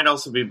you might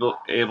also be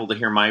able to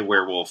hear my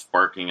werewolf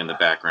barking in the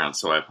background,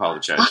 so I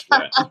apologize for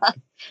that.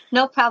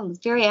 No problem.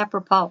 It's very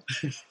apropos.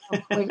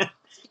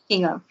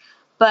 Speaking of,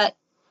 but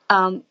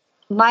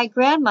my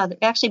grandmother,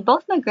 actually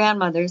both my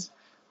grandmothers,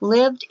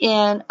 lived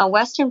in a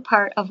western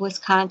part of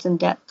Wisconsin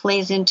that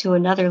plays into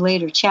another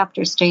later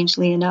chapter,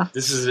 strangely enough.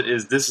 This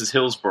is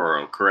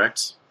Hillsboro,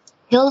 correct?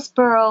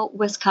 Hillsboro,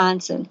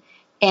 Wisconsin.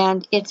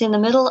 And it's in the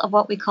middle of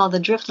what we call the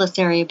driftless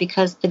area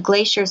because the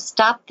glaciers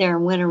stopped there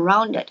and went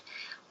around it.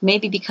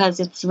 Maybe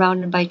because it's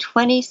surrounded by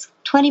 20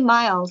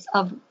 miles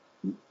of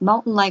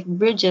mountain-like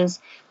ridges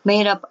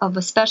made up of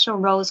a special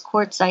rose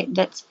quartzite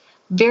that's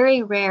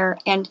very rare.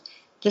 And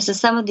this is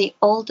some of the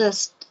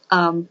oldest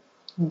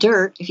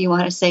dirt, if you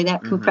want to say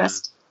that,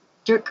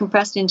 dirt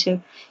compressed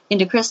into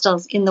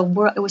crystals in the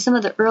world. It was some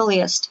of the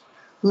earliest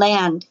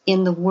land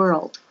in the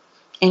world.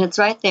 And it's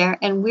right there.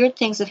 And weird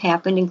things have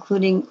happened,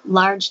 including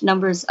large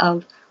numbers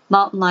of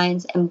mountain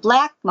lions and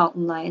black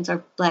mountain lions,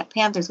 or black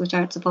panthers, which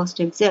aren't supposed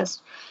to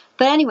exist.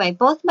 But anyway,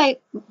 both my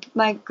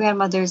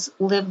grandmothers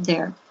lived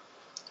there.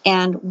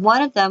 And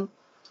one of them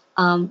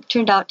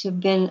turned out to have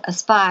been a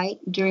spy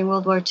during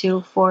World War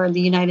II for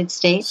the United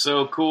States.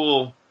 So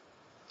cool.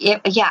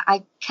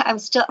 I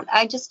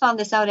just found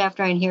this out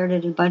after I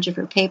inherited a bunch of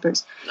her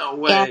papers. No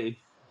way.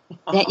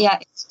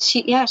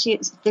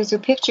 There's her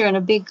picture in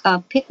a big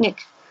picnic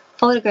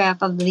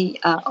photograph of the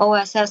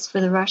OSS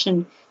for the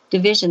Russian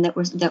division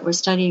that were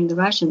studying the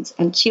Russians,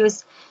 and she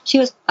was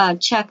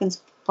Czech and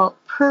spoke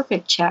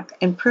perfect Czech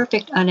and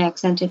perfect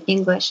unaccented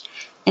English,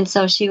 and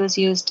so she was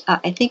used,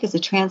 I think, as a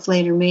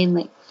translator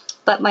mainly.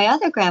 But my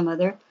other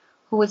grandmother,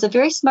 who was a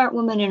very smart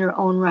woman in her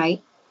own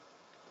right,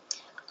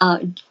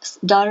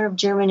 daughter of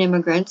German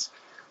immigrants,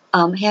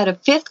 had a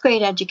 5th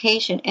grade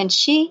education, and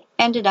she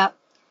ended up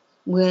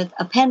with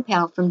a pen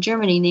pal from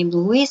Germany named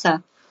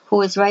Louisa, who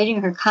was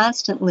writing her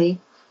constantly,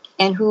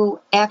 and who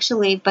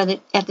actually,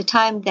 at the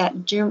time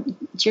that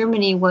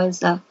Germany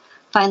was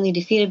finally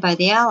defeated by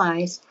the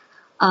Allies,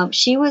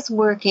 she was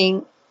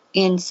working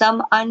in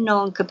some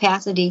unknown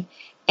capacity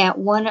at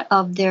one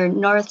of their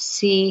North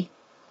Sea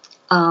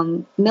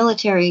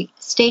military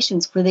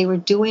stations where they were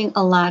doing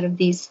a lot of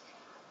these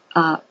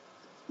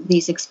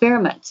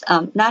experiments,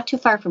 not too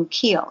far from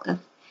Kiel,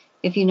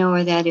 if you know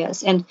where that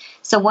is. And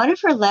so one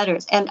of her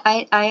letters, and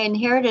I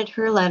inherited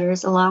her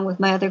letters along with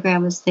my other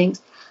grandma's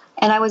things,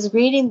 and I was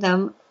reading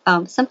them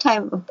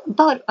sometime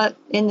about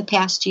in the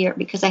past year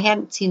because I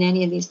hadn't seen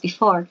any of these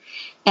before.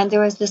 And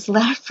there was this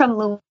letter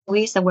from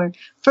Louisa where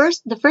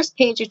the first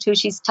page or two,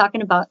 she's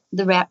talking about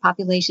the rat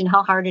population,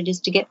 how hard it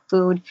is to get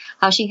food,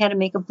 how she had to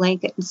make a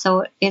blanket and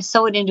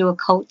sew it into a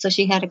coat, so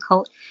she had a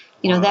coat,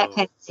 that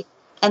kind of thing.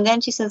 And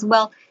then she says,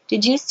 well,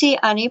 did you see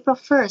on April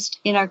 1st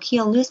in our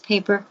Kiel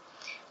newspaper,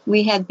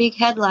 we had big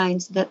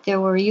headlines that there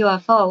were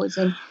UFOs,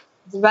 and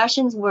the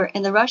Russians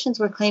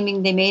were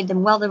claiming they made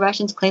them. Well, the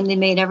Russians claimed they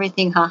made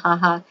everything. Ha ha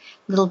ha.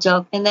 Little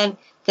joke. And then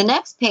the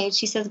next page,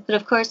 she says, but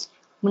of course,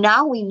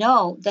 now we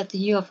know that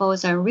the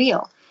UFOs are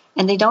real,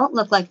 and they don't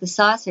look like the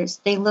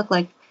saucers. They look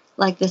like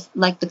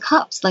the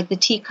cups, like the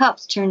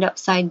teacups turned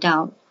upside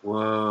down.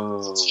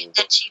 Whoa.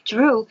 That she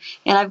drew,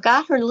 and I've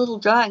got her little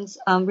drawings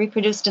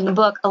reproduced in the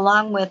book,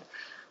 along with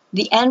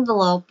the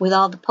envelope with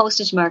all the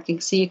postage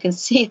markings, so you can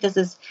see this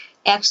is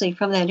actually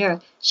from that era.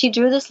 She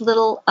drew this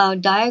little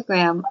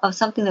diagram of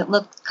something that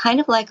looked kind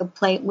of like a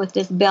plate with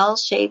this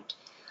bell-shaped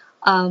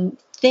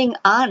thing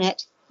on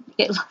it.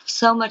 It looked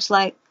so much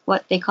like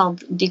what they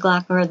called Die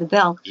Glocke, or the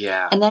bell.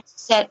 Yeah. And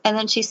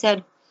then she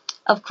said,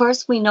 of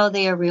course we know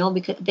they are real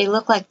because they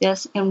look like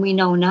this, and we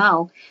know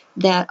now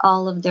that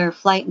all of their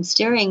flight and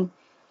steering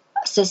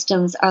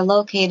systems are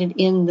located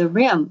in the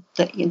rim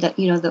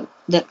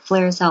that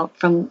flares out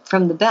from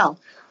the bell,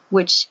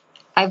 which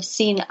I've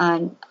seen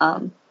on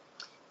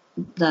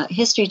the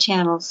History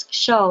Channel's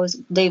shows.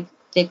 They've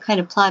kind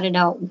of plotted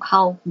out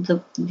how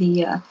the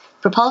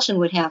propulsion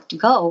would have to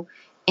go,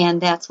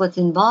 and that's what's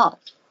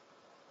involved.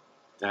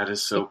 That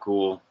is so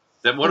cool.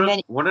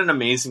 What an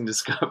amazing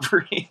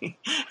discovery.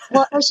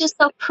 Well, it was just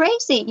so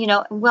crazy,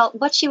 Well,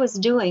 what she was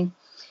doing,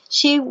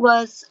 she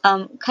was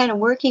kind of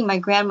working my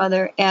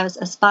grandmother as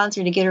a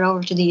sponsor to get her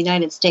over to the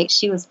United States.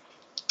 She was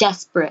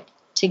desperate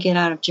to get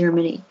out of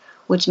Germany,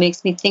 which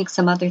makes me think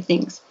some other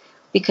things,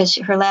 because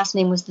her last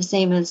name was the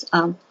same as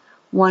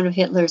one of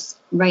Hitler's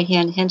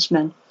right-hand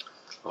henchmen.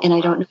 And I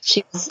don't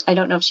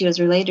know if she was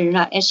related or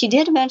not. And she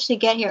did eventually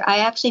get here. I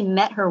actually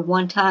met her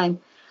one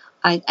time.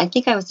 I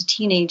think I was a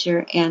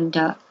teenager,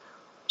 and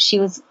she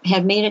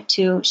had made it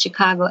to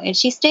Chicago, and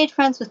she stayed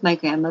friends with my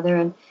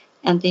grandmother,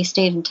 and they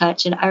stayed in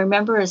touch. And I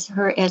remember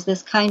her as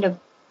this kind of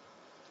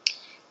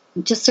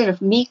just sort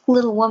of meek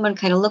little woman,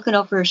 kind of looking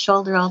over her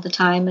shoulder all the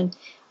time, and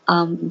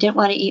didn't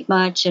want to eat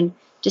much, and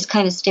just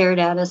kind of stared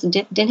at us, and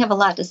didn't have a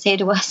lot to say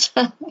to us.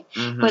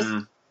 Mm-hmm.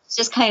 Was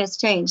just kind of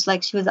strange,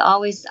 like she was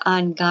always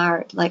on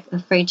guard, like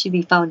afraid she'd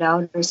be found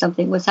out or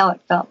something, was how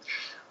it felt.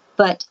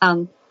 But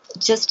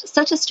just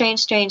such a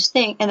strange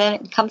thing. And then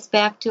it comes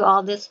back to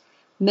all this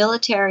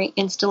military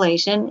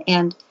installation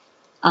and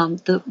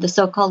the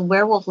so-called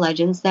werewolf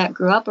legends that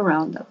grew up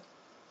around them.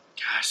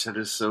 Gosh, that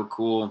is so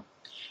cool.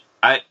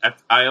 I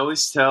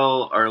always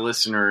tell our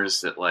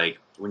listeners that, like,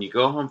 when you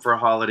go home for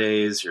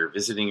holidays, you're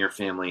visiting your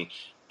family,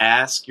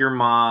 ask your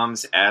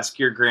moms, ask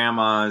your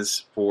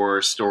grandmas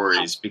for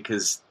stories,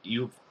 because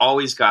you've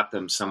always got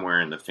them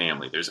somewhere in the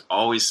family. There's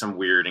always some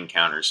weird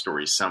encounter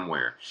story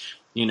somewhere.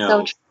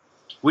 So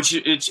Which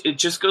it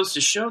just goes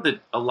to show that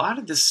a lot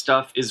of this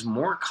stuff is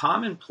more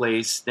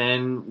commonplace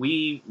than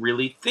we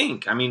really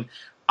think. I mean,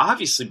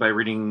 obviously, by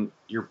reading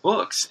your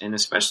books, and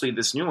especially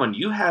this new one,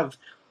 you have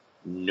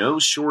no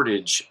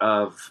shortage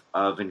of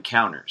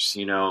encounters,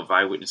 of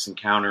eyewitness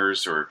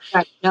encounters or...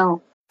 Right.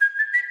 No.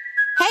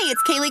 Hey,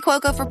 it's Kaylee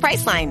Cuoco for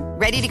Priceline.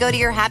 Ready to go to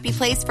your happy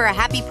place for a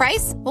happy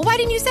price? Well, why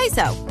didn't you say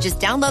so? Just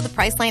download the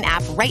Priceline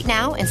app right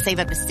now and save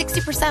up to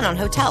 60% on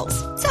hotels.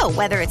 So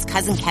whether it's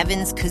Cousin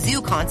Kevin's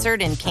Kazoo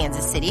Concert in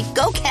Kansas City,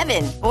 go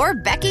Kevin, or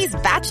Becky's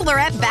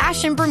Bachelorette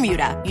Bash in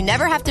Bermuda, you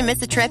never have to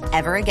miss a trip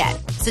ever again.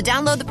 So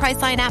download the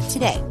Priceline app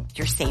today.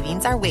 Your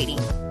savings are waiting.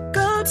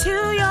 Go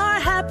to your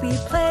happy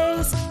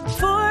place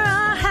for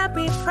a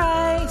happy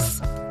price.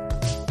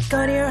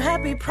 Go to your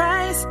happy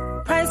price,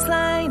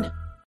 Priceline.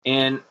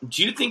 And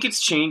do you think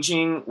it's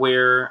changing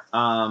where,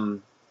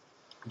 do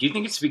you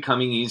think it's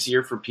becoming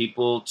easier for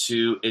people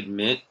to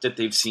admit that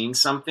they've seen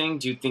something?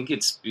 Do you think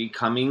it's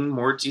becoming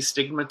more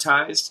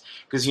destigmatized?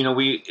 Because,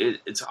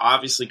 it's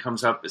obviously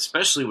comes up,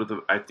 especially with,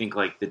 I think,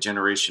 like the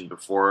generation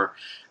before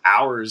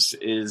ours,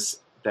 is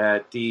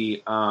that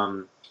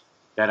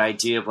that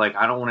idea of like,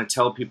 I don't want to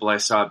tell people I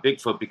saw a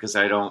Bigfoot because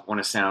I don't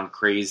want to sound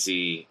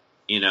crazy.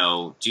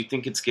 Do you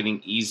think it's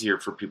getting easier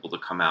for people to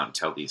come out and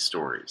tell these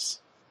stories?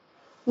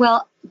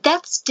 Well,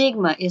 that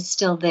stigma is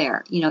still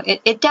there.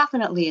 It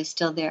definitely is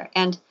still there.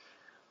 And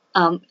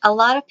a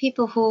lot of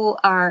people who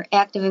are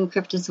active in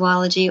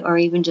cryptozoology or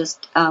even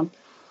just,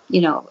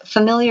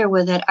 familiar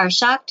with it are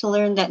shocked to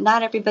learn that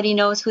not everybody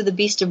knows who the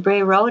Beast of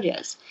Bray Road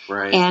is.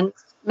 Right. And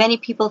many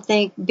people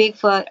think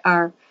Bigfoot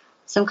are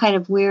some kind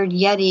of weird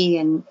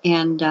Yeti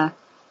and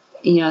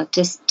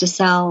to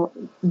sell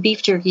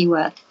beef jerky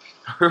with.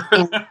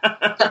 And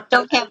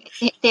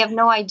they have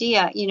no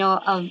idea,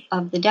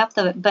 of the depth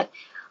of it. But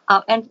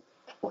and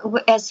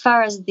as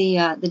far as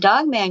the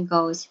Dog Man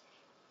goes,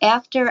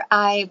 after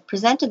I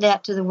presented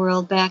that to the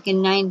world back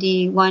in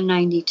 91,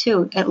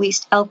 92, at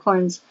least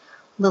Elkhorn's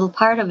little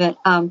part of it,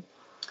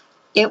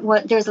 there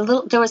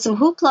was some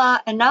hoopla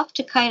enough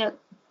to kind of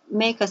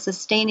make a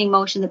sustaining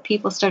motion that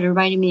people started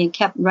writing me and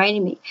kept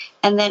writing me.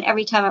 And then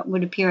every time it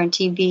would appear on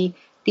TV,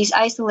 these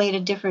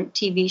isolated different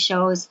TV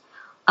shows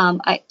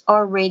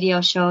or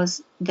radio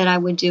shows that I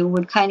would do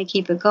would kind of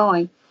keep it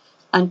going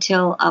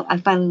until I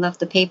finally left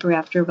the paper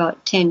after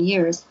about 10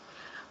 years.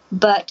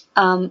 But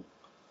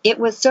it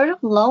was sort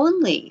of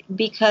lonely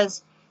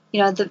because,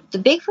 the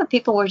Bigfoot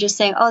people were just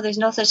saying, oh, there's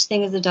no such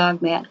thing as a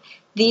dog man.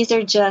 These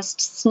are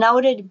just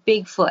snouted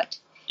Bigfoot.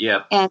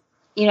 Yeah. And,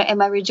 and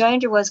my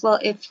rejoinder was, well,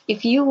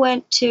 if you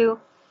went to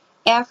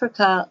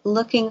Africa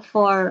looking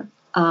for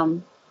a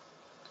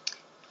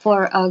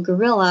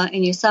gorilla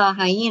and you saw a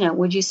hyena,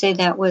 would you say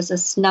that was a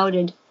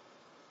snouted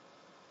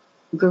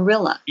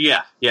gorilla?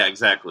 Yeah,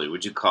 exactly.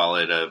 Would you call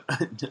it a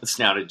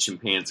snouted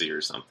chimpanzee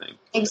or something?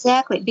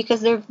 Exactly,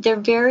 because they're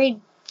very,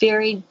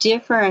 very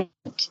different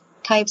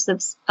types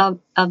of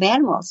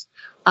animals,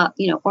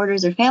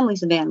 orders or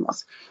families of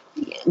animals.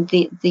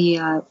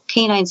 The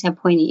canines have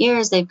pointy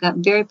ears. They've got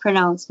very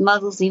pronounced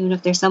muzzles, even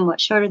if they're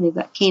somewhat shorter. They've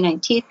got canine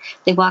teeth.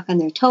 They walk on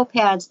their toe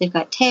pads. They've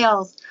got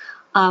tails.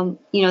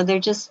 They're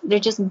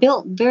just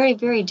built very,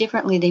 very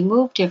differently. They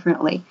move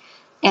differently,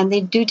 and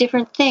they do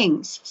different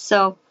things.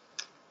 So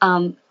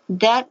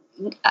that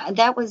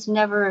was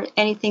never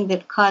anything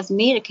that caused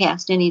me to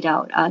cast any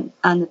doubt on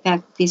the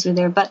fact that these were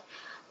there. But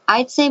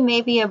I'd say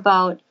maybe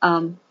about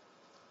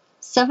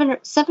 7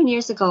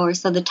 years ago or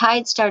so, the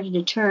tide started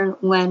to turn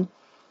when,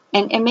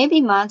 and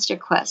maybe Monster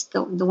Quest,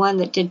 the one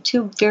that did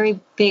 2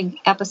 very big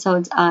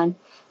episodes on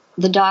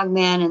the Dog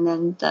Man and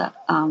then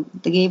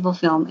the Gable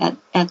film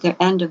at their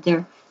end of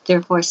their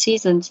 4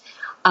 seasons,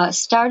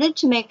 started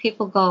to make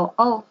people go,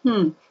 oh,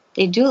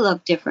 they do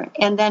look different.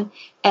 And then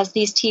as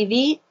these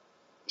TV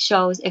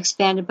shows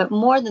expanded, but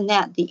more than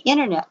that, the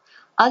internet,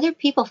 other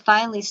people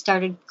finally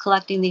started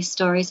collecting these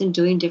stories and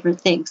doing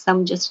different things.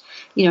 Some just,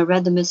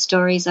 read them as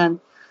stories on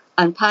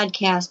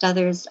podcast.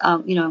 Others,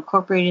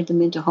 incorporated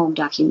them into home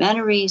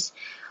documentaries.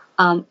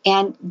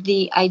 And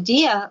the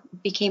idea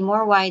became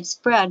more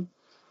widespread.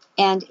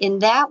 And in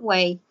that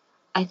way,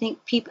 I think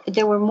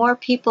there were more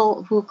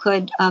people who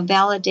could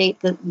validate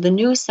the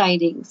new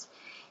sightings.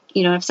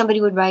 If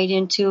somebody would write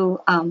into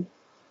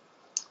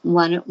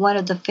one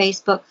of the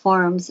Facebook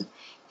forums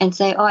and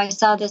say, oh, I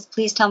saw this,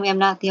 please tell me I'm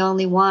not the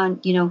only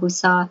one, who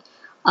saw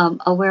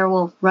a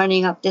werewolf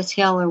running up this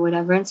hill or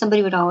whatever. And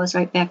somebody would always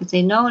write back and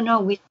say,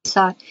 no, we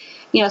saw,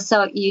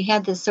 so you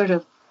had this sort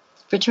of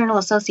fraternal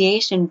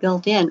association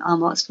built in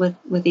almost with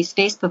these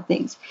Facebook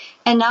things.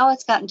 And now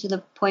it's gotten to the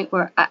point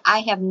where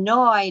I have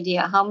no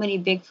idea how many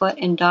Bigfoot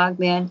and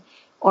Dogman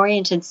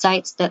oriented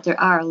sites that there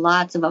are,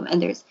 lots of them.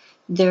 And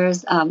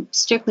there's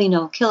strictly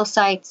no kill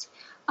sites.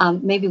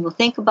 Maybe we'll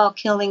think about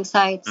killing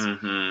sites.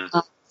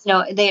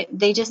 Mm-hmm.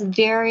 They just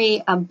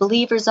vary,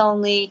 believers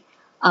only,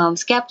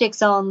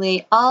 skeptics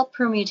only, all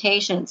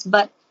permutations.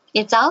 But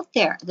it's out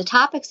there. The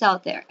topic's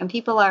out there. And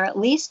people are at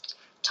least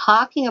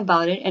talking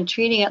about it and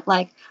treating it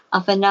like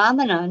a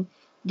phenomenon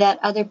that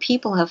other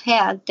people have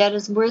had that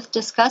is worth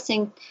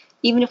discussing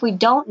even if we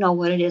don't know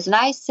what it is, and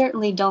I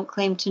certainly don't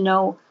claim to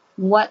know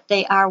what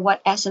they are,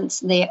 what essence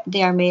they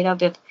are made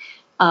of. If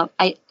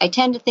I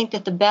tend to think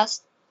that the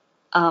best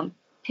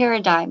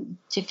paradigm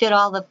to fit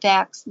all the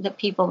facts that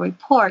people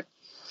report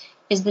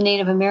is the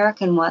Native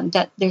American one,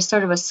 that there's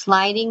sort of a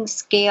sliding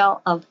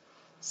scale of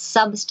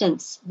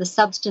substance, the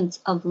substance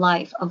of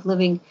life, of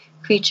living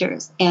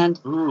creatures. And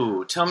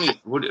ooh, tell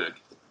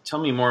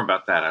me more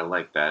about that. I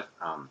like that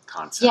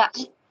concept.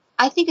 yeah,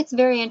 I think it's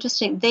very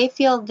interesting. They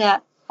feel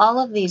that all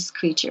of these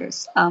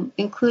creatures,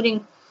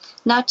 including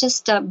not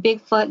just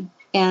Bigfoot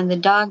and the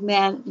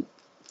Dogman,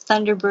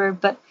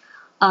 Thunderbird, but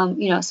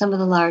some of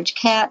the large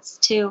cats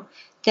too,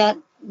 that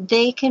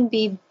they can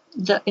be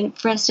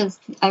for instance,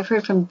 I've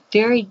heard from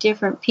very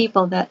different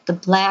people that the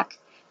black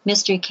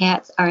mystery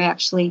cats are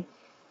actually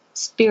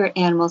spirit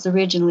animals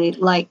originally,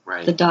 like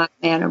the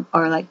Dogman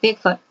or like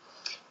Bigfoot.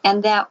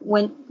 And that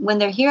when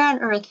they're here on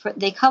Earth,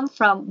 they come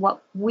from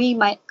what we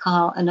might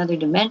call another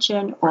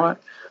dimension or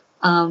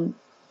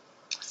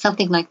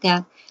something like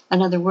that,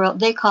 another world.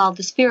 They call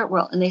the spirit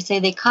world. And they say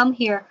they come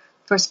here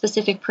for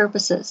specific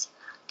purposes.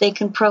 They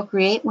can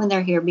procreate when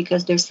they're here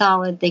because they're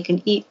solid. They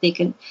can eat. They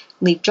can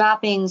leave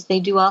droppings.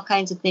 They do all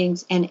kinds of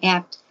things and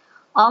act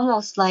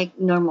almost like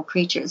normal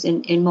creatures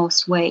in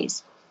most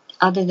ways,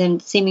 other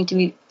than seeming to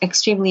be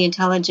extremely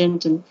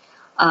intelligent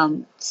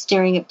and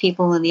staring at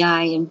people in the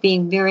eye and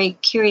being very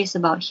curious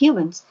about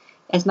humans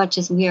as much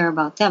as we are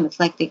about them. It's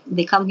like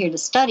they come here to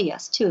study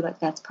us too, like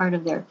that's part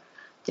of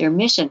their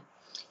mission.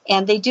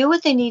 And they do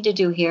what they need to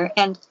do here.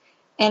 And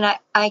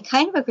I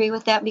kind of agree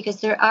with that because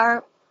there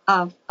are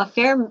a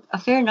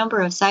fair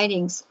number of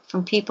sightings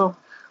from people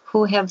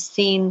who have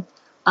seen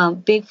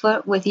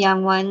Bigfoot with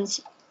young ones,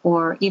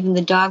 or even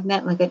the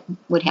Dogman. Like it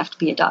would have to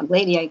be a dog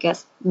lady, I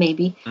guess,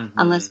 maybe,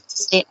 unless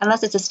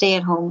it's a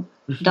stay-at-home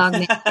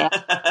Dogman.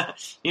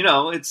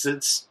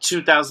 It's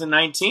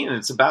 2019.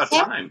 It's about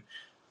time.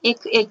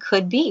 It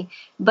could be,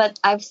 but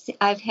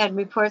I've had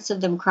reports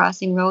of them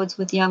crossing roads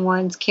with young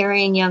ones,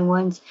 carrying young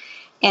ones,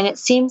 and it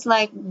seems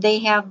like they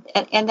have,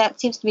 and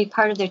that seems to be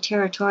part of their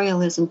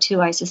territorialism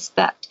too, I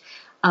suspect,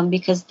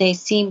 because they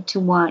seem to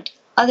want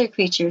other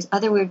creatures,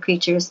 other weird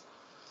creatures,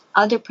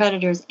 other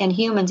predators, and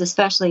humans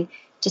especially,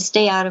 to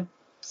stay out of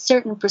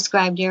certain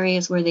prescribed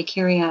areas where they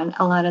carry on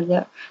a lot of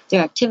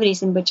their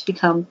activities, and which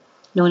become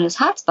known as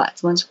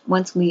hotspots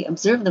once we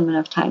observe them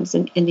enough times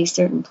in these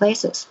certain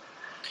places.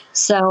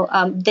 So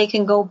they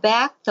can go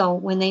back, though,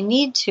 when they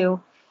need to,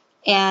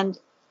 and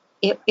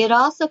it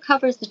also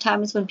covers the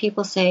times when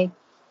people say,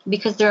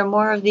 because there are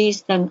more of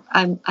these than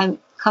I'm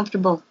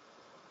comfortable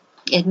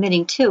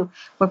admitting to,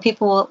 where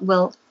people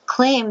will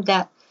claim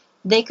that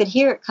they could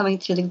hear it coming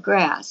through the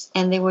grass,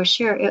 and they were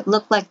sure it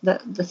looked like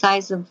the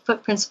size of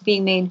footprints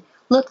being made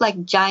looked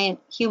like giant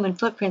human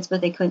footprints,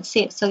 but they couldn't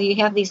see it. So you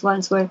have these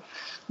ones where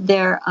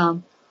they're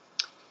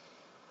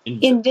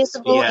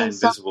invisible in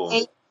some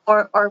way,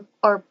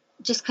 or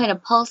just kind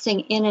of pulsing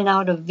in and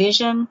out of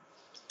vision.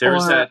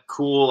 There's that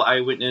cool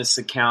eyewitness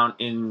account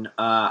in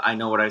I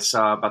Know What I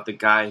Saw about the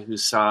guy who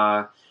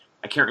saw,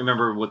 I can't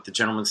remember what the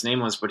gentleman's name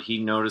was, but he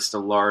noticed a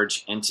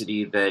large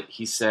entity that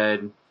he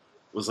said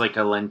was like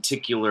a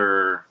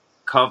lenticular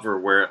cover,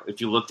 where if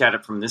you looked at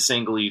it from this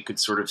angle, you could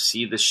sort of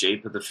see the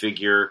shape of the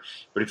figure,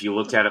 but if you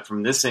looked at it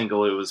from this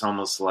angle, it was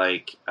almost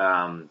like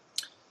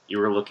you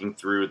were looking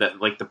through that,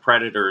 like the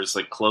Predator's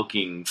like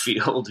cloaking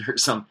field or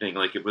something.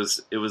 Like it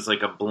was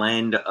like a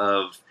blend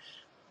of,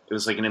 it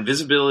was like an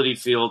invisibility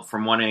field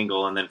from one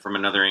angle, and then from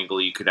another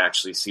angle you could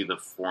actually see the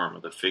form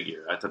of the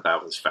figure. I thought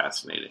that was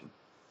fascinating.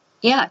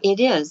 Yeah, it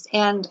is.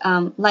 And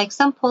like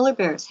some polar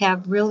bears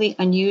have really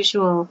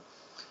unusual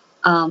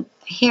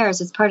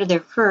hairs as part of their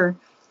fur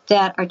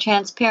that are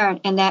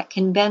transparent and that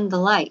can bend the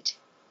light.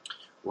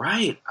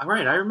 Right. All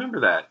right. I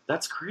remember that.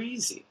 That's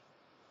crazy.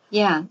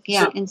 Yeah.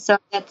 And so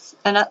that's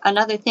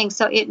another thing.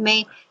 So it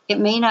may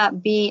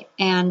not be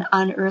an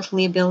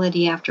unearthly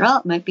ability after all.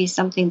 It might be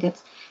something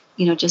that's,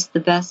 just the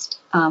best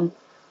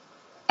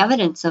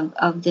evidence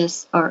of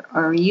this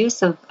or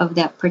use of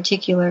that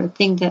particular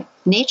thing that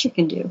nature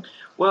can do.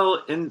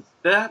 Well, and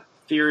that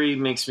theory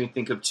makes me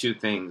think of two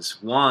things.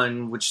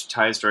 One, which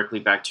ties directly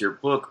back to your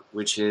book,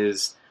 which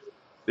is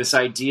this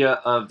idea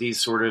of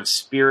these sort of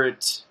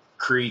spirit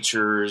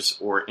creatures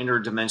or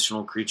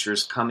interdimensional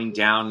creatures coming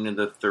down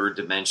into the third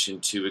dimension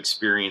to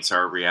experience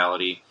our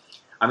reality.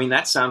 I mean,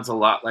 that sounds a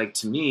lot like,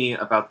 to me,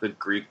 about the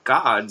Greek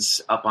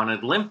gods up on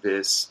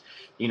Olympus.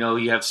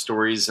 You have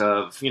stories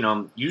of,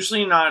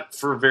 usually not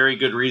for very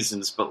good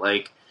reasons, but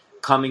like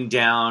coming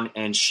down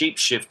and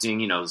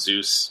shape-shifting.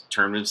 Zeus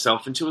turned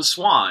himself into a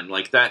swan.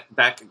 Like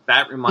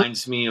that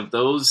reminds me of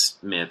those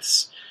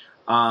myths.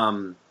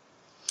 And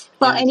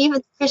even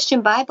the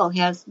Christian Bible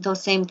has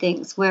those same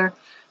things where,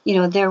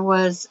 there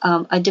was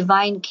a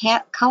divine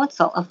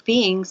council of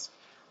beings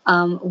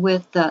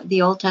with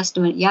the Old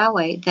Testament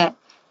Yahweh that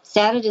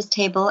sat at his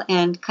table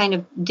and kind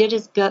of did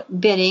his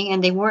bidding,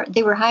 and they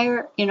were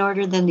higher in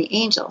order than the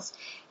angels.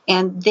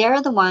 And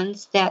they're the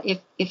ones that,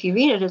 if you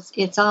read it,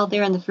 it's all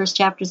there in the first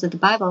chapters of the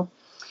Bible,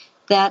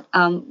 that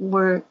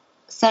were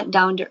sent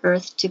down to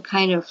earth to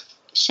kind of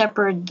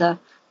shepherd the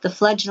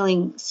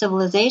fledgling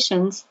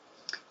civilizations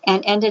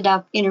and ended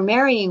up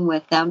intermarrying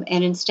with them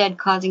and instead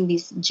causing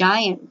these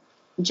giant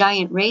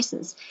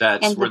races.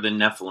 That's where the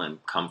Nephilim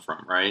come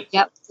from, right?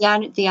 Yep,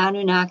 the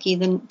Anunnaki,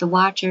 the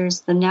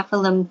Watchers, the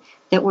Nephilim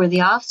that were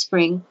the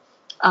offspring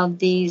of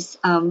these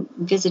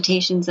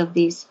visitations of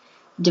these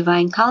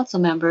divine council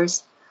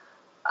members.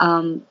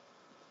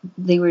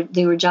 They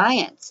were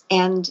giants,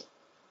 and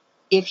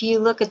if you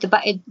look at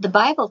the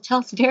Bible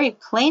tells very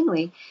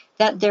plainly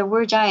that there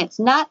were giants,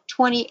 not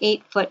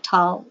 28-foot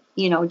tall,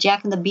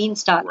 Jack and the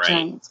Beanstalk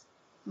giants,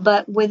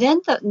 but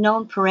within the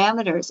known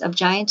parameters of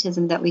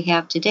giantism that we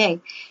have today.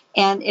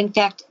 And in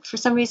fact, for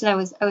some reason,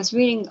 I was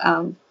reading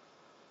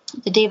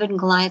the David and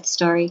Goliath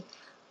story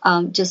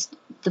just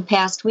the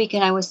past week,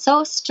 and I was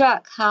so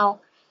struck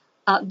how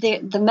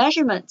the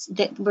measurements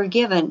that were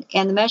given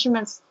and the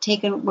measurements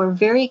taken were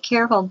very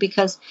careful,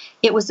 because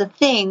it was a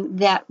thing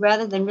that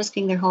rather than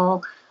risking their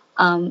whole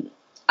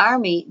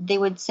army, they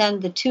would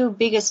send the two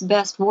biggest,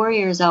 best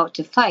warriors out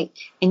to fight.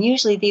 And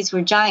usually these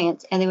were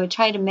giants, and they would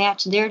try to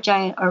match their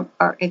giant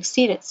or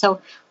exceed it. So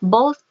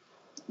both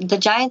the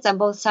giants on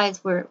both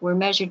sides were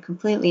measured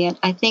completely. And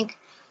I think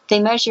they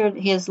measured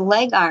his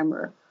leg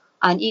armor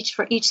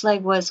for each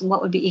leg was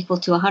what would be equal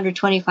to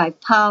 125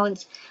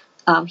 pounds.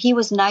 He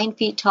was 9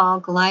 feet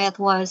tall. Goliath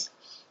was.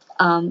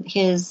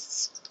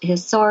 His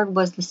sword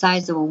was the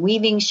size of a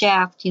weaving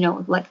shaft,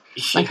 like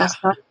a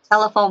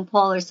telephone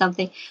pole or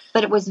something.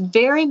 But it was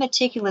very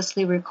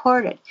meticulously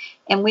recorded.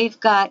 And we've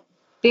got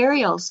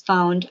burials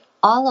found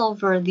all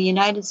over the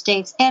United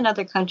States and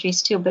other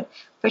countries too, but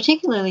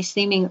particularly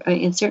seeming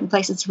in certain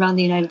places around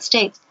the United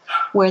States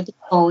where the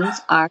bones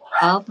are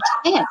of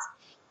giants.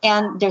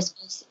 And they're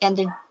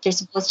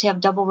supposed to have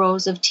double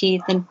rows of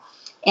teeth.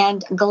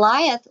 And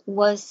Goliath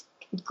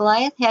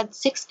had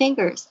 6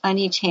 fingers on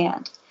each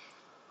hand.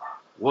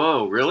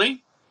 Whoa,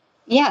 really?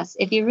 Yes.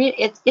 If you read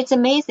it's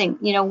amazing,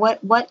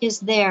 what is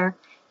there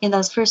in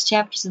those first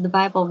chapters of the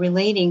Bible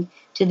relating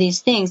to these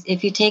things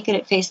if you take it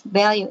at face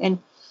value. And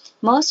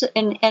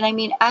I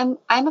mean, I'm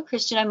a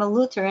Christian, I'm a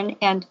Lutheran,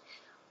 and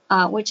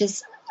which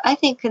is, I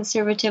think,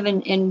 conservative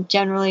and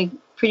generally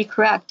pretty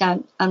correct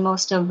on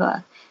most of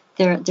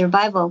their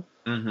Bible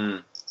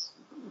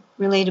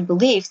related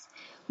beliefs.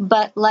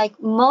 But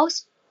like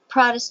most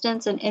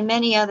Protestants and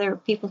many other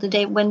people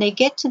today, when they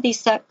get to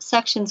these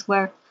sections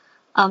where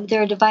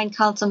there are divine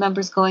council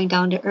members going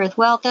down to earth,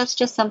 well, that's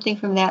just something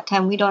from that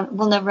time.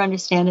 We'll never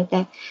understand it.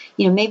 That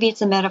maybe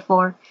it's a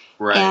metaphor,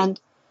 right? And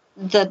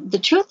the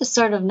truth is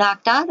sort of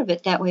knocked out of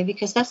it that way,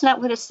 because that's not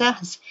what it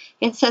says.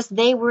 It says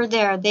they were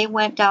there, they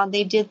went down,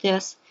 they did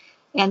this,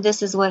 and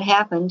this is what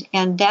happened.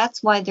 And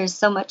that's why there's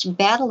so much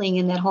battling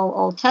in that whole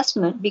Old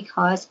Testament,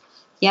 because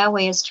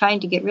Yahweh is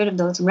trying to get rid of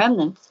those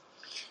remnants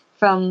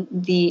from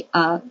the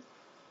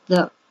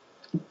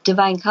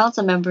divine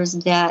council members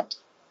that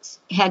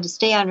had to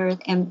stay on earth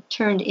and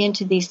turned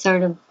into these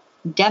sort of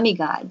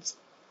demigods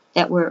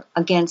that were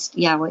against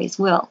Yahweh's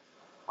will.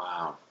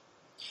 Wow.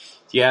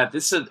 Yeah,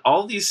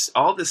 all this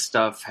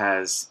stuff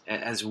has,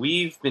 as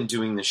we've been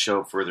doing the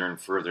show further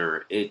and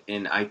further,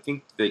 and I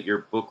think that your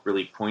book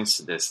really points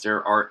to this.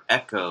 There are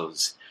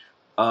echoes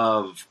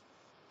of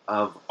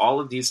all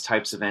of these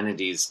types of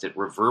entities that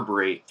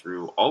reverberate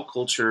through all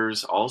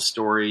cultures, all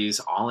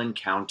stories, all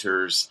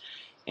encounters,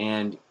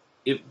 and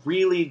it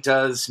really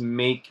does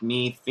make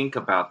me think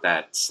about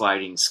that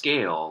sliding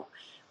scale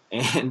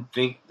and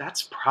think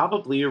that's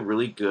probably a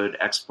really good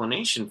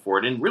explanation for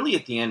it. And really,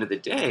 at the end of the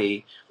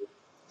day,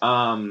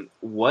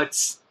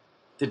 what's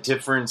the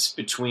difference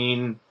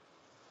between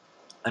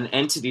an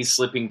entity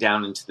slipping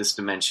down into this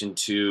dimension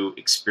to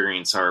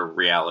experience our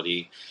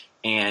reality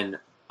and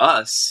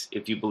us,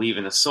 if you believe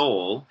in a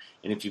soul,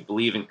 and if you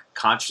believe in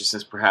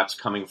consciousness perhaps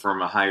coming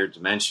from a higher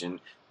dimension,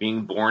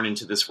 being born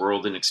into this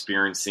world and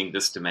experiencing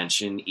this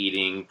dimension,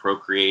 eating,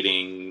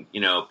 procreating,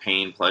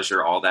 pain,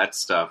 pleasure, all that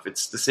stuff.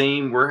 It's the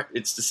same.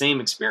 It's the same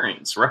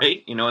experience,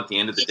 right? At the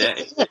end of the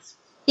day.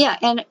 Yeah,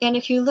 and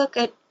if you look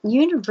at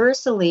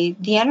universally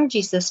the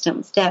energy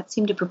systems that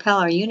seem to propel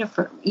our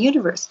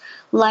universe,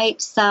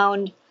 light,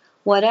 sound,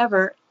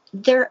 whatever,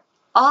 they're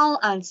all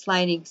on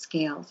sliding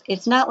scales.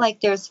 It's not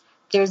like there's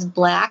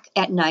black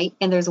at night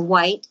and there's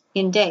white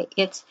in day.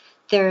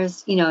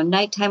 There's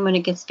nighttime when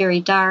it gets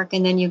very dark,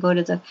 and then you go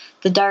to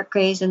the dark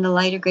grays and the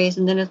lighter grays,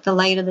 and then if the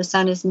light of the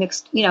sun is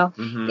mixed,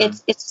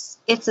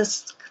 it's a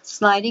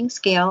sliding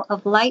scale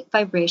of light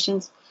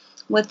vibrations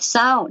with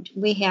sound.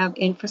 We have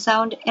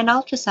infrasound and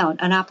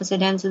ultrasound on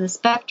opposite ends of the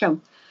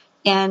spectrum,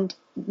 and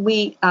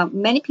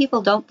many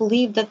people don't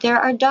believe that there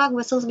are dog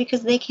whistles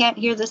because they can't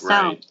hear the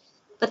sound, right.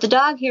 But the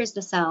dog hears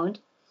the sound,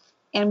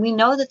 and we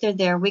know that they're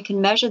there. We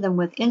can measure them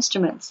with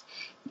instruments,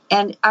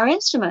 and our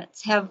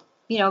instruments have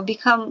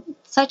become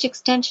such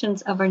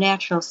extensions of our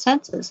natural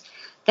senses.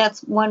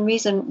 That's one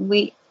reason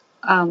we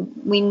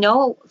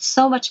know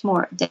so much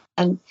more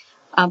than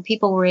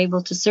people were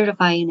able to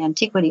certify in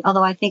antiquity,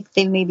 although I think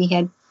they maybe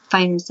had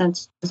finer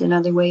senses in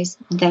other ways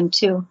then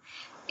too,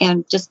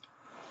 and just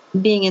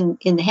being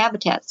in the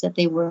habitats that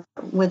they were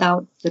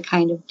without the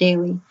kind of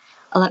daily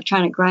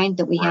electronic grind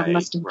that we have Right,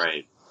 must have been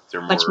right.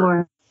 They're much more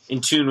more.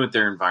 in tune with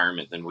their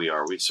environment than we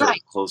are. We've sort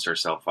Right. of closed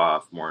ourselves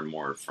off more and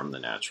more from the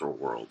natural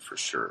world, for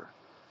sure.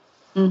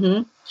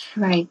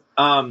 Mm-hmm. Right.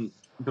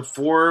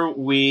 Before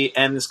we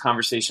end this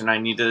conversation, I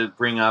need to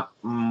bring up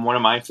one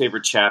of my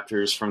favorite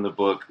chapters from the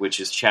book, which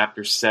is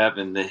chapter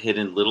 7, The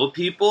Hidden Little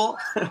People,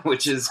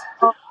 which is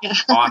Oh, yeah.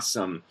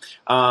 awesome.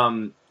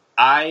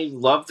 I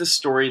love the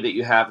story that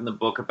you have in the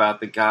book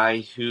about the guy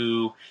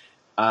who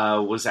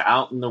was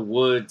out in the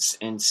woods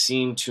and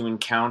seemed to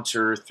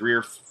encounter 3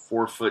 or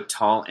 4 foot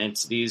tall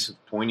entities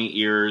with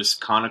pointy ears,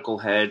 conical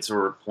heads,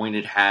 or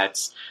pointed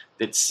hats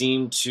that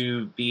seemed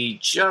to be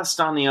just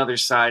on the other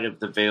side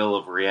of the veil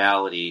of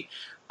reality.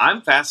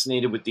 I'm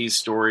fascinated with these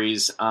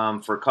stories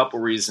for a couple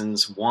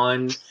reasons.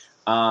 One,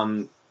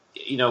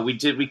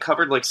 we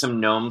covered like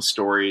some gnome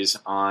stories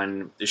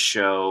on the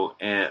show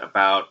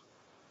about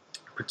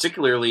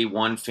particularly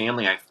one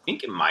family. I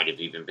think it might have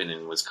even been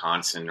in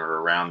Wisconsin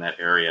or around that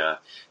area,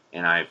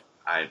 and I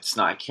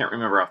can't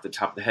remember off the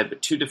top of the head,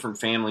 but 2 different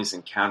families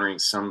encountering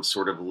some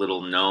sort of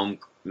little gnome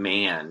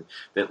man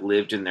that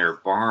lived in their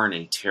barn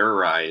and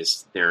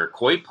terrorized their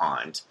koi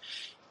pond.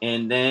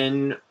 And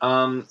then,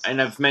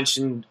 and I've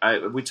mentioned,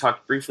 we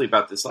talked briefly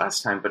about this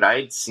last time, but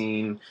I had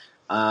seen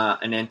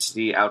an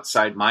entity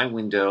outside my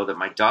window that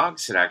my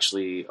dogs had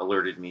actually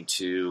alerted me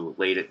to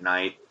late at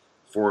night,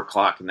 4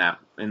 o'clock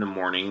in the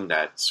morning.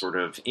 That sort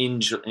of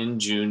in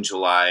June,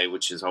 July,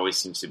 which always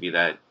seems to be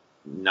that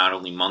not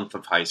only month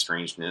of high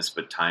strangeness,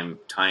 but time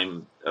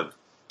of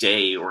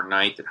day or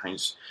night that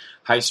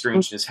high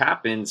strangeness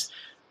happens.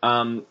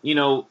 And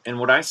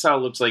what I saw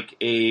looked like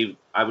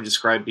I would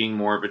describe being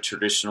more of a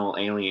traditional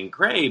alien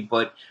gray,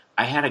 but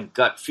I had a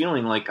gut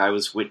feeling like I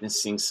was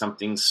witnessing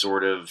something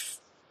sort of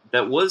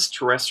that was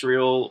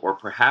terrestrial or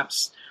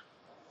perhaps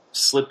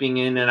slipping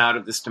in and out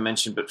of this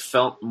dimension, but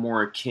felt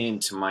more akin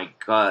to my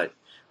gut,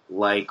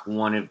 like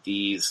one of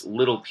these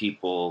little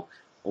people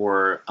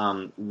or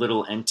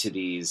little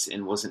entities,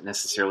 and wasn't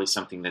necessarily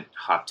something that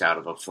hopped out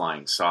of a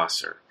flying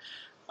saucer.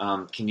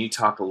 Can you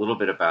talk a little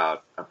bit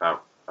about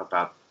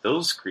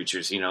those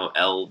creatures,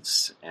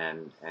 elves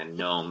and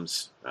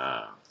gnomes?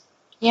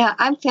 Yeah,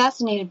 I'm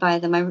fascinated by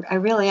them. I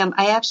really am.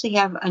 I actually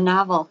have a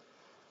novel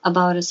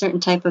about a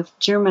certain type of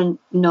German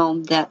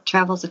gnome that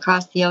travels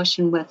across the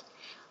ocean with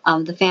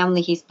the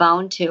family he's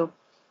bound to,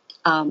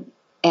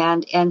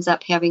 and ends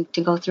up having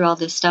to go through all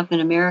this stuff in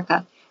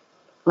America,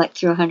 like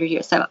through 100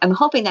 years. So I'm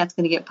hoping that's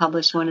going to get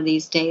published one of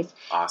these days.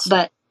 Awesome.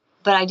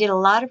 But I did a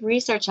lot of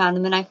research on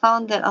them, and I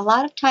found that a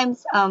lot of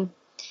times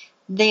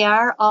they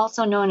are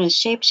also known as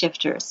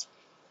shapeshifters.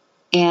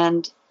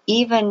 And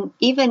even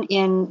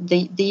in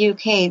the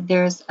UK,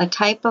 there's a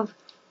type of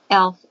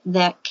elf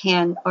that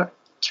can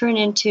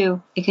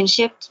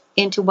shift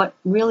into what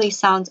really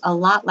sounds a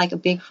lot like a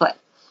Bigfoot.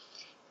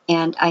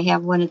 And I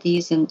have one of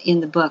these in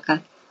the book.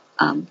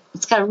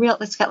 It's got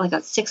like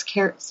a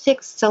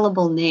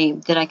 6-syllable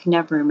name that I can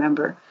never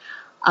remember.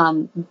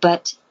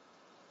 But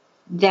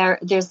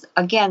there's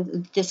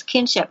again this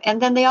kinship,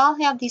 and then they all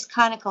have these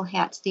conical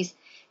hats.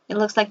 It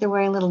looks like they're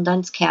wearing little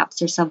dunce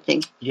caps or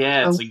something.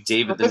 Yeah, it's like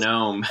David the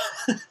Gnome.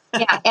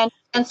 Yeah,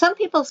 and some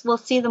people will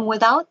see them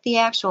without the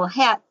actual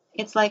hat.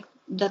 It's like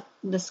the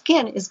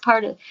skin is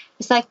part of.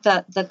 It's like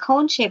the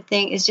cone shaped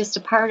thing is just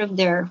a part of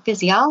their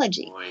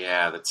physiology. Oh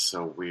yeah, that's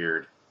so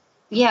weird.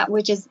 Yeah,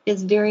 which is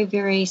very,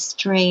 very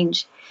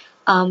strange.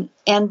 And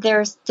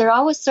they're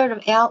always sort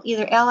of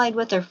either allied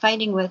with or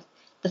fighting with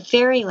the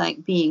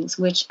fairy-like beings,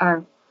 which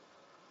are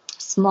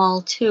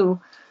small too,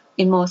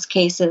 in most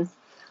cases.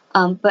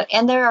 And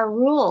there are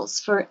rules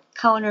for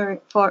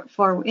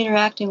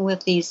interacting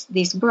with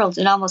these worlds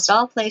in almost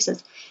all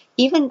places.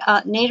 Even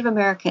Native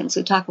Americans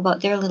who talk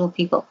about their little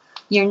people,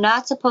 you're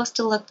not supposed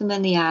to look them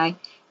in the eye,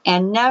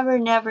 and never,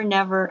 never,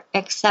 never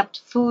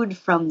accept food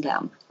from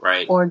them,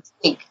 right? Or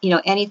drink,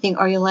 anything,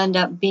 or you'll end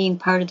up being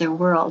part of their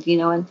world,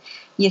 And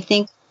you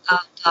think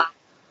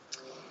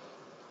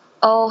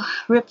of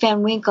Rip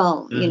Van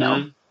Winkle,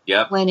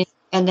 Yep.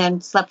 And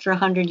then slept for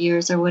 100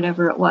 years or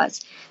whatever it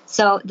was.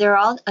 So there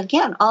are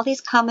all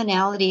these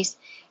commonalities,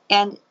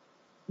 and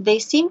they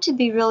seem to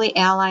be really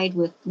allied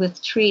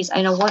with trees.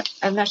 I know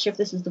I'm not sure if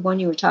this is the one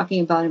you were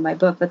talking about in my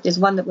book, but there's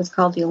one that was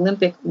called the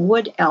Olympic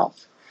Wood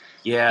Elf.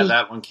 Yeah,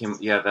 that one came.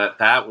 Yeah,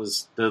 that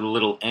was the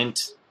little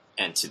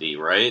entity,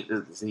 right?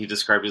 He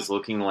described it as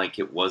looking like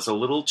it was a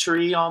little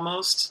tree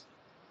almost.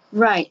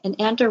 Right, an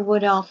ant or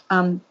wood elf.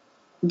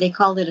 They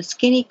called it a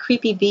skinny,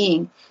 creepy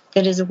being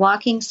that is a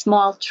walking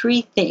small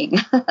tree thing.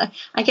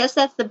 I guess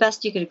that's the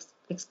best you could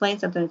explain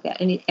something like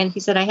that. And he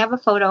said, I have a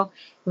photo. It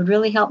would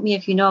really help me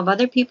if you know of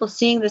other people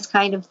seeing this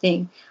kind of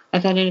thing.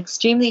 I've had an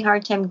extremely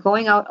hard time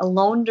going out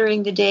alone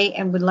during the day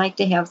and would like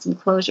to have some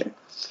closure.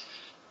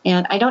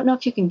 And I don't know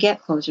if you can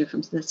get closure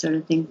from this sort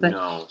of thing, but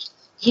no.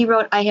 He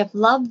wrote, I have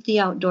loved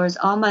the outdoors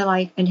all my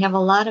life and have a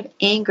lot of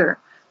anger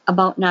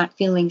about not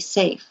feeling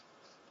safe.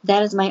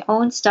 That is my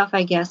own stuff,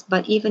 I guess,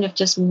 but even if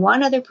just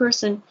one other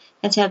person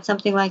has had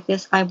something like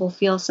this, I will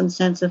feel some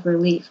sense of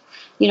relief.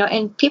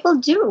 And people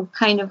do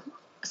kind of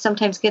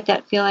sometimes get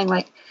that feeling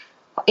like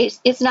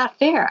it's not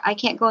fair. I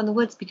can't go in the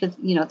woods because,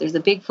 there's a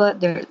Bigfoot,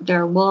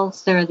 there are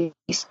wolves, there are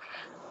these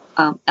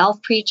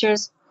elf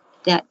creatures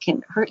that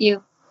can hurt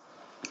you.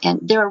 And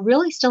there are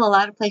really still a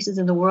lot of places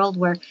in the world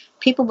where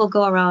people will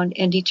go around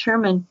and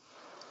determine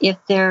if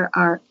there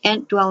are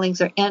ant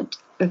dwellings or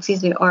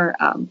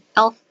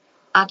elf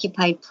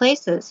occupied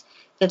places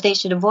that they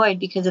should avoid,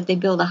 because if they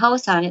build a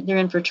house on it, they're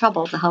in for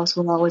trouble. The house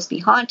will always be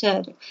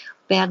haunted,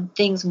 bad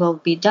things will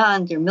be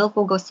done, their milk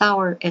will go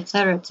sour,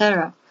 etc.,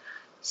 etc.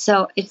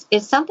 So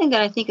it's something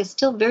that I think is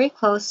still very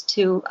close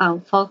to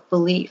folk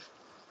belief.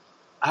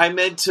 I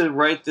meant to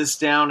write this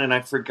down and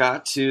I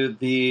forgot to.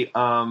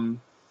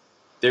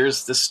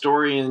 There's the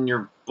story in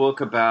your book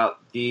about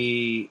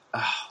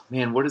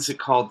what is it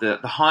called? The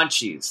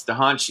haunchies,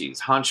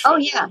 haunchfolk. Oh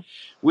yeah.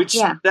 Which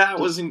yeah. that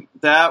was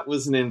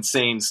an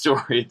insane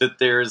story, that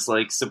there's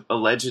like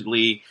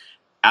allegedly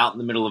out in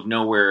the middle of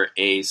nowhere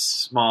a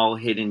small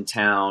hidden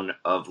town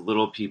of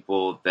little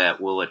people that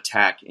will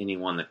attack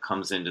anyone that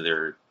comes into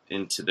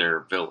their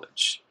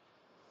village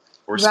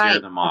or scare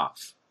them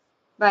off.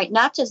 Right,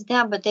 not just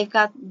them, but they've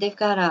got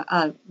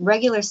a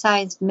regular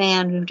sized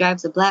man who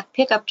drives a black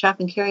pickup truck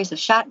and carries a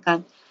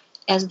shotgun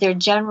as their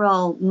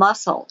general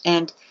muscle.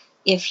 And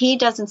if he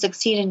doesn't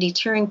succeed in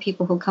deterring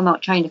people who come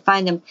out trying to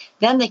find them,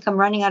 then they come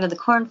running out of the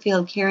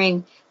cornfield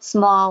carrying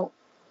small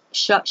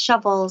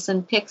shovels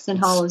and picks and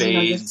hoes.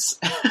 Spades.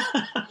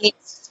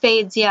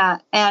 Spades, yeah.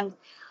 And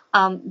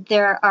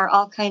there are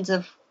all kinds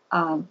of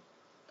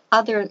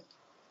other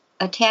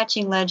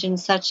attaching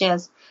legends, such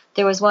as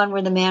there was one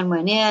where the man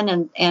went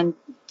in and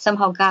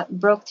somehow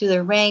broke through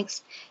their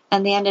ranks,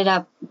 and they ended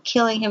up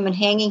killing him and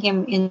hanging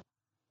him in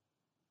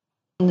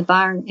the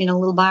barn, in a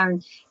little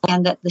barn,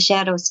 and that the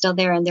shadow is still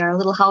there, and there are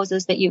little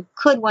houses that you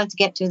could once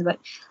get to. But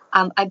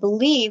I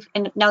believe,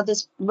 and now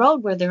this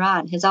road where they're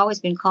on has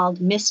always been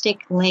called Mystic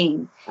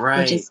Lane,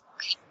 which is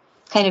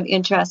kind of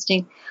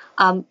interesting.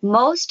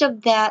 Most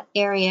of that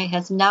area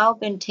has now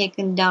been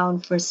taken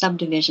down for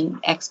subdivision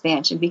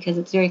expansion because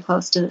it's very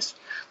close to this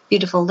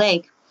beautiful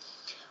lake.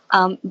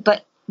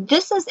 But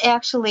this is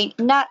actually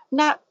not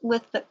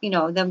with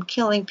them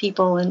killing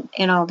people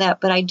and all that,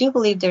 but I do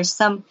believe there's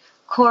some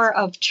core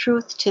of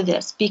truth to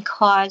this,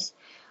 because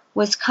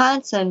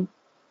Wisconsin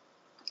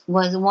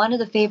was one of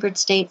the favored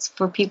states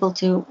for people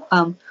to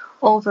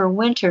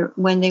overwinter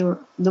when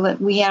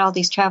we had all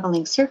these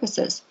traveling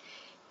circuses.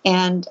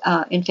 And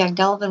in fact,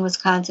 Delavan,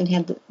 Wisconsin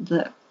had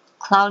the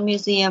Clown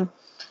Museum.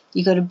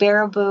 You go to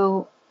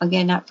Baraboo,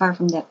 again, not far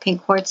from that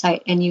pink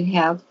quartzite, and you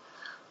have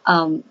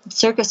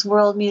Circus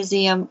World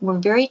Museum. We're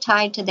very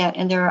tied to that,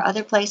 and there are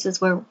other places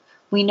where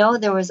we know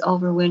there was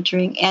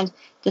overwintering. And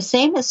the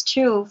same is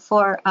true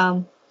for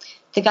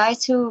the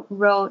guys who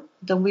wrote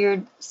the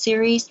Weird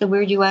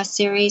U.S.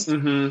 series.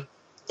 Mm-hmm.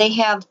 They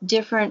have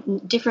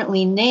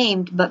differently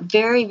named, but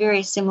very,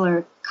 very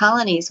similar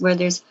colonies where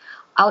there's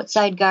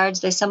outside guards,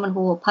 there's someone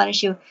who will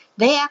punish you.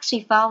 They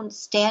actually found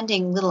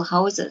standing little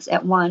houses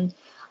at one,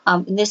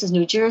 and this is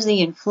New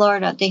Jersey and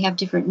Florida. They have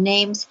different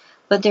names,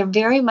 but they're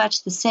very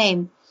much the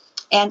same.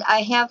 And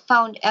I have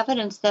found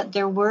evidence that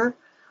there were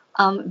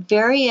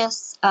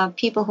various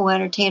people who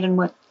entertained in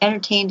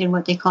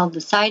what they called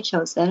the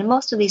sideshows then, and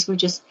most of these were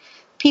just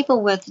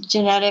people with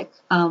genetic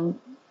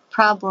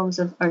problems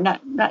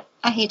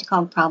I hate to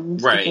call them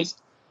problems, right? Because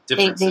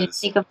they didn't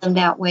think of them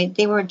that way.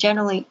 They were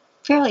generally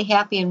fairly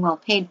happy and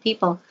well-paid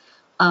people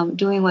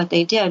doing what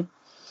they did.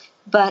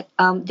 But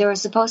there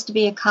was supposed to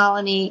be a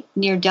colony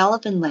near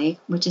Delavan Lake,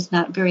 which is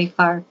not very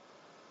far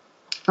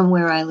from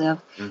where I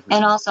live. Mm-hmm.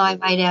 And also, I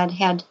might add,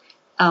 had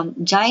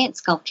giant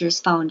sculptures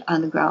found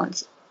on the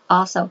grounds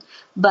also.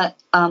 But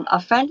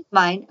a friend of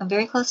mine, a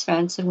very close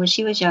friend, said when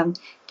she was young,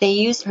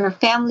 her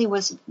family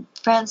was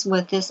friends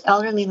with this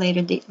elderly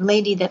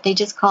lady that they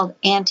just called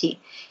Auntie.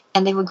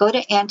 And they would go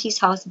to Auntie's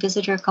house,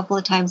 visit her a couple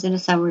of times in the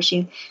summer.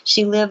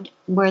 She lived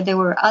where there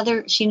were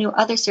she knew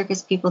other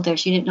circus people there.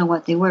 She didn't know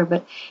what they were.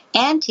 But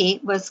Auntie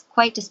was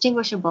quite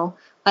distinguishable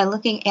by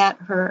looking at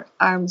her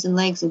arms and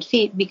legs and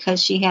feet,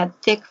 because she had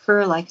thick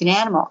fur like an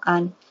animal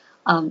on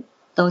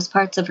those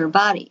parts of her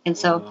body. And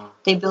so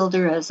they billed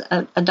her as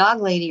a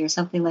dog lady or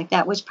something like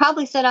that, which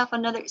probably set off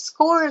another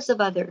scores of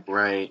other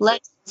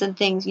legends and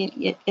things.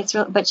 It's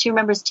real, but she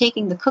remembers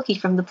taking the cookie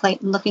from the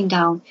plate and looking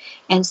down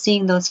and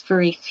seeing those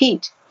furry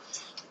feet.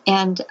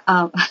 And,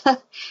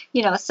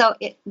 so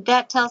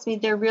that tells me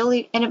they're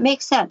really, and it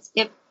makes sense.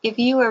 If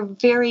you are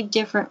very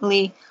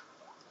differently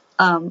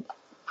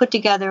put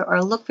together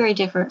or look very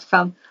different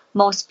from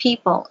most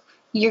people,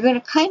 you're going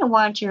to kind of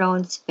want your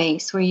own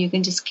space where you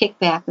can just kick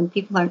back and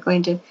people aren't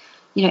going to,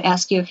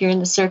 ask you if you're in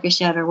the circus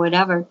yet or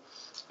whatever.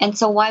 And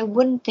so why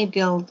wouldn't they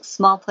build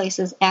small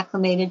places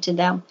acclimated to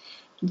them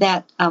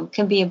that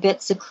can be a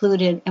bit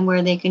secluded and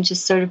where they can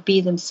just sort of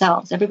be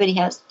themselves? Everybody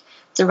has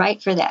the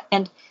right for that.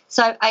 And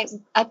so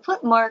I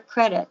put more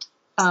credit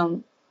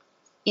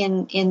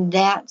in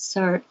that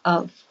sort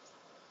of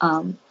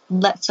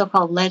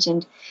so-called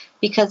legend,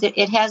 because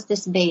it has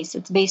this base.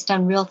 It's based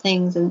on real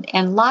things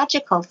and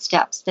logical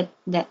steps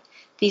that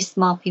these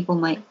small people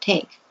might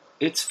take.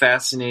 it's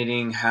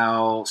fascinating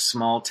how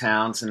small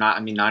towns, and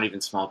not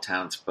even small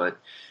towns, but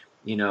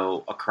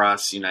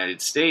across the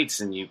United States,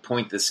 and you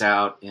point this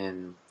out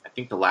in, I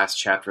think, the last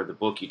chapter of the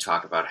book. You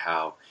talk about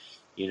how,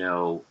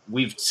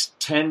 we've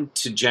tend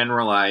to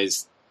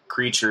generalize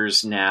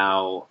creatures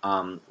now,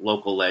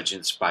 local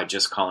legends, by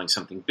just calling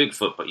something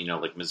Bigfoot, but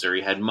like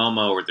Missouri had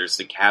Momo, or there's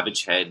the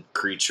cabbage head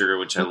creature,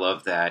 which I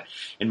love that,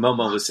 and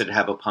Momo was said to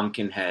have a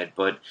pumpkin head.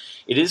 But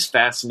it is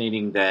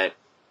fascinating that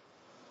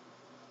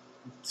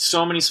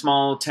so many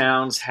small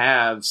towns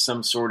have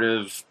some sort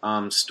of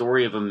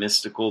story of a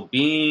mystical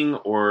being,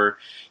 or,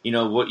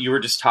 what you were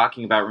just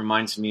talking about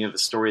reminds me of a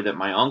story that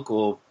my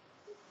uncle,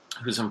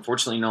 who's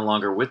unfortunately no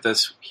longer with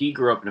us, he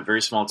grew up in a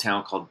very small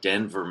town called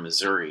Denver,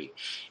 Missouri.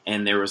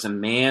 And there was a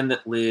man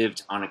that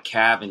lived on a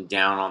cabin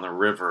down on the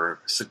river,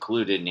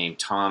 secluded, named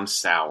Tom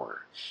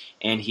Sauer.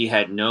 And he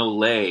had no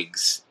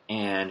legs,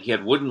 and he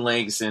had wooden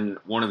legs. And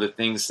one of the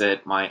things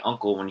that my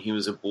uncle, when he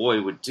was a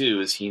boy, would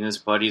do is he and his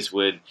buddies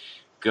would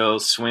go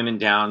swimming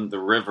down the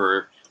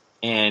river,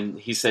 and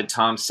he said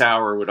Tom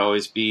Sauer would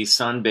always be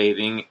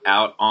sunbathing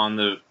out on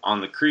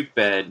the creek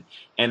bed,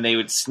 and they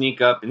would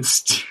sneak up and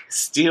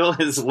steal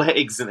his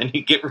legs, and then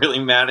he'd get really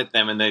mad at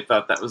them, and they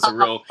thought that was a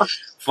real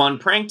fun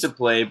prank to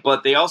play.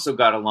 But they also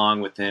got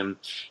along with him,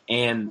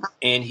 and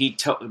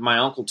my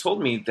uncle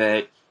told me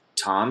that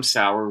Tom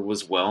Sauer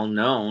was well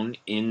known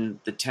in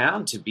the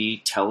town to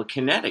be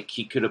telekinetic.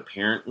 He could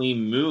apparently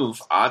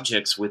move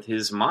objects with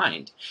his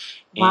mind.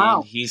 Wow.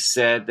 And he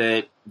said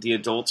that the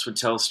adults would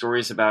tell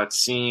stories about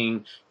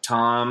seeing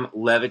Tom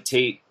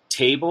levitate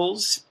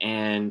tables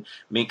and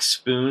make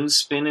spoons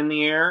spin in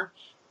the air.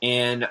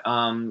 And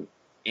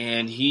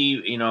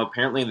he,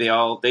 apparently they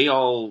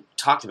all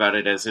talked about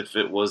it as if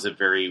it was a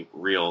very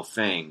real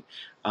thing.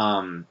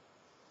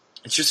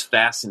 It's just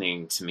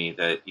fascinating to me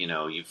that,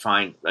 you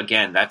find,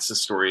 again, that's a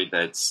story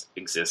that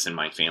exists in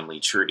my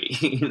family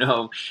tree.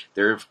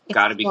 There have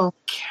got to be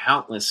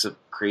countless of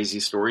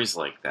crazy stories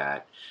like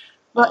that.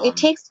 Well, it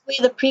takes away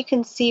the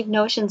preconceived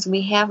notions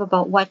we have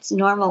about what's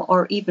normal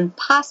or even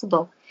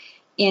possible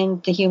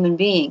in the human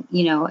being,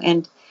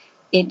 and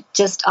it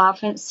just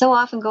so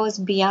often goes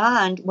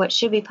beyond what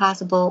should be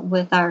possible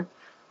with our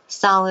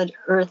solid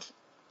earth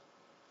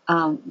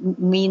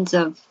means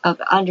of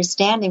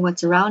understanding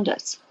what's around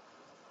us.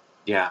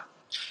 Yeah.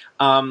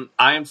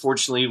 I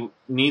unfortunately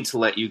need to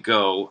let you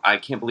go. I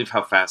can't believe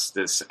how fast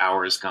this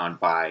hour has gone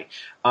by.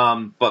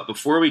 But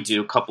before we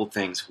do, a couple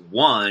things.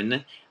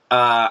 One,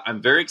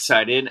 I'm very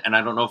excited, and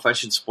I don't know if I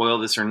should spoil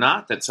this or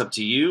not. That's up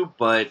to you.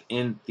 But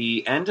in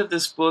the end of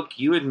this book,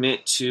 you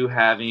admit to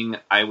having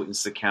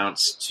eyewitness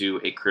accounts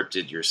to a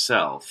cryptid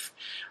yourself,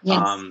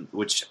 Yes.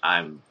 Which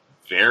I'm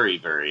very,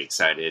 very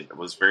excited. I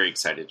was very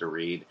excited to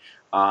read.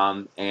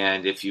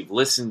 And if you've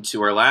listened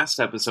to our last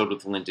episode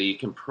with Linda, you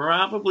can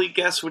probably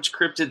guess which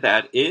cryptid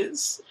that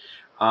is.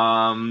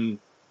 Can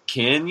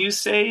you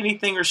say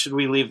anything, or should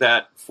we leave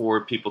that for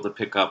people to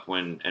pick up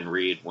and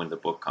read when the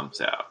book comes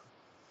out?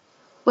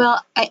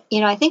 Well,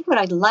 I think what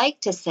I'd like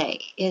to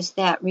say is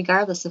that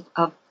regardless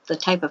of the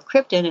type of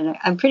cryptid, and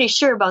I'm pretty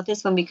sure about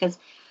this one because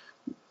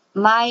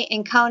my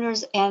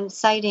encounters and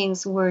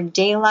sightings were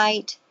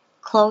daylight,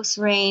 close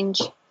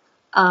range,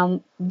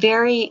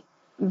 very,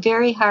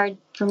 very hard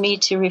for me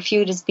to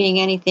refute as being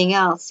anything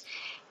else.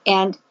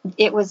 And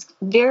it was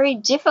very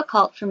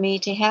difficult for me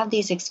to have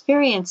these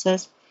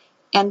experiences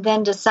and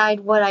then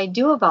decide what I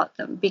do about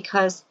them,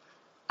 because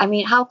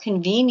how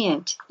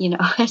convenient,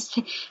 as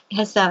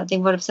they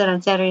would have said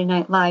on Saturday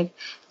Night Live,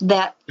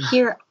 that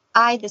here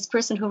this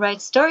person who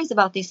writes stories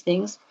about these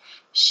things,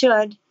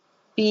 should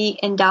be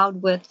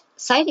endowed with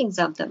sightings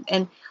of them.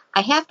 And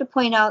I have to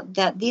point out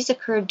that these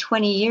occurred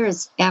 20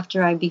 years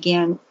after I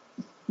began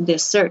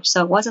this search,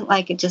 so it wasn't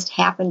like it just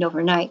happened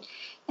overnight,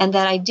 and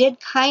that I did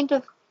kind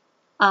of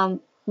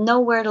know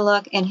where to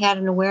look and had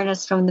an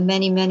awareness from the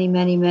many, many,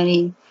 many,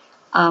 many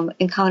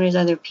encounters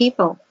other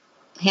people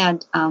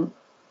had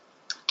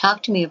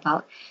talked to me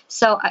about.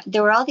 So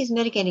there were all these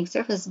mitigating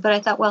surfaces, but I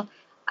thought, well,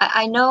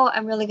 I know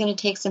I'm really going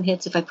to take some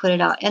hits if I put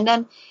it out.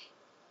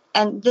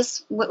 And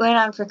this went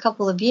on for a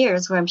couple of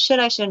years where should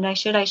I,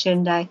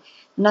 shouldn't I?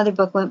 Another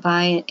book went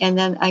by, and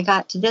then I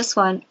got to this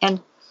one,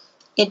 and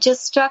it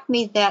just struck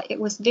me that it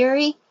was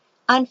very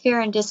unfair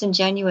and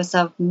disingenuous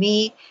of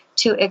me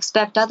to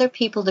expect other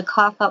people to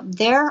cough up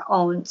their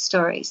own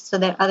stories so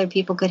that other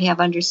people could have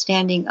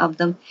understanding of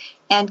them,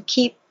 and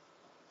keep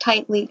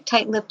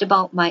tight-lipped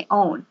about my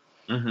own.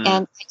 Mm-hmm.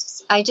 And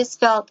I just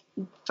felt,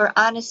 for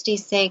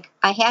honesty's sake,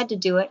 I had to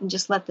do it and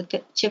just let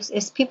the chips.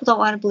 If people don't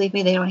want to believe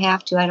me, they don't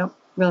have to. I don't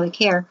really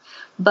care.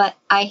 But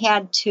I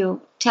had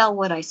to tell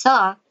what I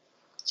saw,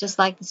 just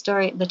like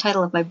the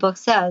title of my book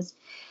says,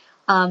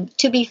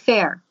 to be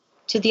fair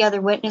to the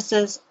other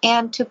witnesses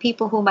and to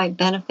people who might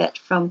benefit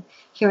from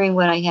hearing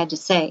what I had to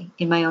say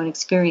in my own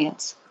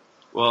experience.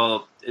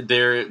 Well,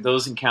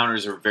 those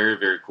encounters are very,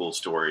 very cool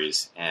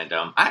stories, and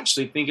I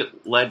actually think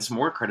it lends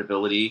more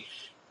credibility.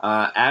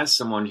 As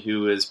someone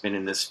who has been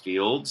in this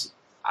field,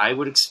 I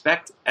would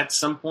expect at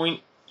some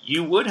point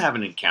you would have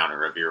an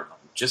encounter of your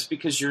own, just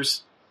because you're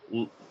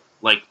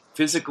like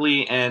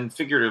physically and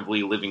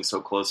figuratively living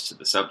so close to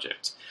the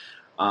subject.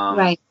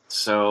 Right.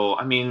 So,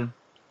 I mean,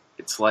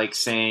 it's like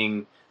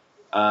saying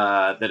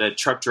that a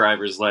truck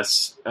driver is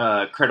less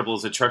credible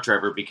as a truck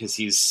driver because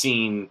he's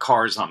seen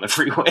cars on the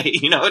freeway.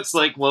 It's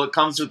like, well, it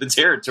comes with the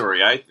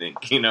territory, I think,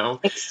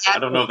 Exactly. I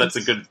don't know if that's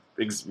a good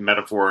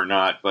metaphor or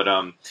not, but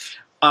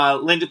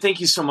Linda, thank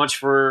you so much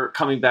for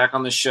coming back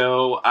on the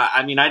show.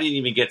 I mean, I didn't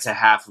even get to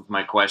half of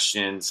my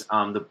questions.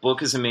 The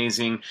book is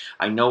amazing.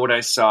 I know what I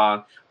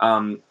saw.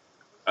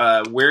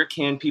 Where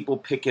can people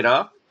pick it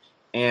up,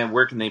 and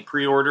where can they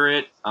pre-order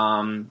it?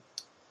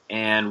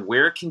 And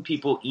where can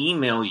people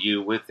email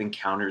you with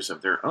encounters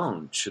of their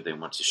own, should they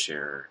want to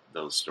share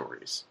those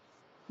stories?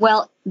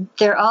 Well,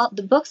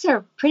 the books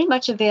are pretty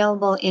much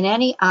available in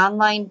any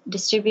online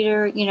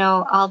distributor,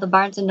 all the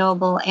Barnes &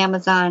 Noble,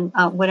 Amazon,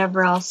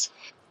 whatever else,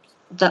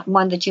 the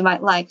one that you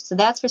might like. So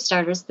that's for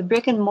starters. The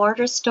brick and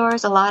mortar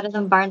stores, a lot of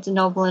them, Barnes &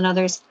 Noble and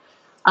others,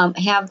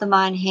 have them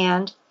on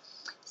hand.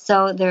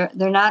 So they're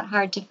not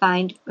hard to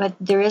find, but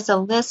there is a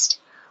list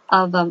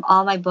of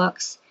all my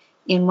books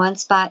in one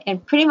spot,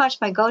 and pretty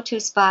much my go-to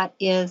spot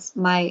is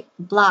my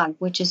blog,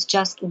 which is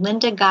just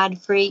Linda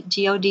Godfrey,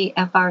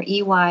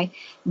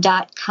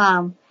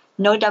 GODFREY.com.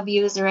 No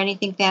W's or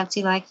anything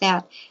fancy like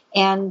that.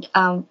 And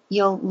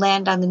you'll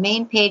land on the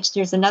main page.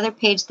 There's another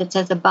page that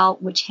says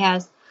About, which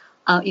has,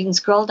 you can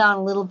scroll down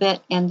a little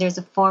bit, and there's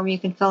a form you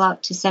can fill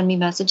out to send me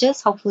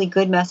messages, hopefully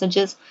good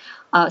messages,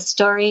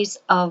 stories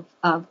of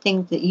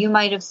things that you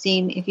might have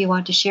seen if you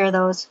want to share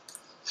those.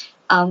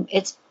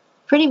 It's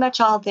pretty much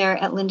all there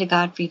at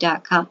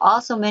lindagodfrey.com.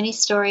 Also, many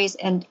stories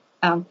and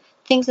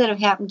things that have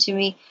happened to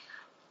me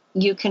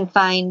you can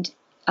find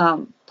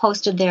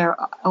posted there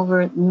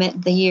over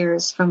the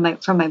years from my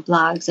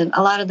blogs, and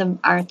a lot of them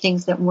are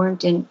things that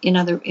weren't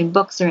in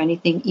books or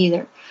anything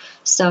either.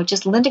 So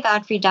just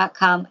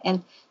lindagodfrey.com,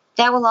 and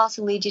that will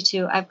also lead you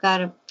to, I've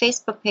got a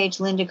Facebook page,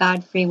 Linda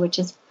Godfrey, which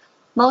is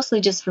mostly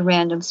just for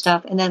random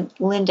stuff, and then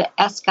Linda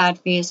S.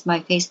 Godfrey is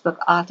my Facebook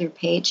author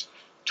page.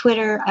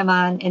 Twitter I'm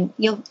on, and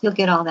you'll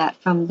get all that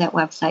from that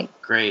website.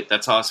 Great,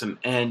 that's awesome.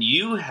 And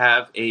you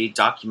have a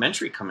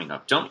documentary coming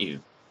up, don't you?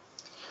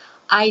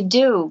 I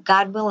do,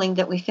 God willing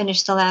that we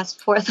finish the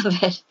last fourth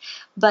of it.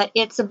 But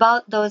it's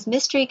about those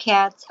mystery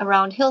cats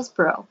around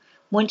Hillsborough.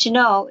 Wouldn't you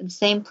know, the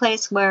same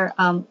place where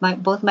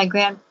both my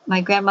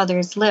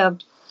grandmothers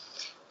lived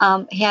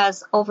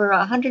has over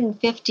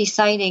 150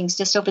 sightings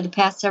just over the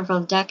past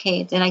several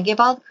decades. And I give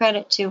all the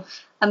credit to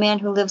a man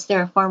who lives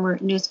there, a former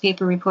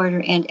newspaper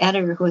reporter and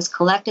editor, who has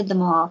collected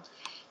them all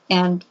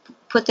and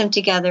put them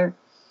together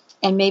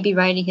and maybe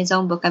writing his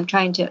own book. I'm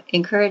trying to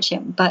encourage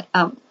him. But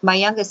my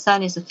youngest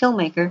son is a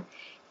filmmaker,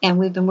 and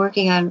we've been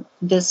working on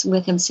this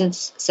with him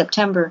since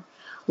September.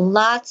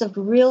 Lots of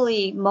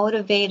really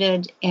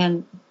motivated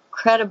and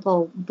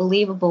credible,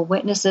 believable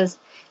witnesses,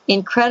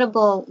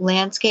 incredible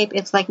landscape.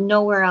 It's like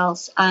nowhere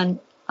else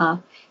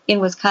in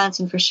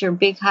Wisconsin for sure.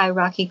 Big, high,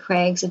 rocky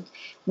crags,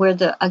 where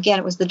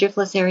it was the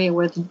driftless area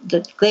where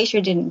the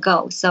glacier didn't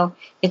go. So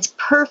it's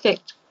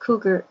perfect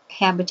cougar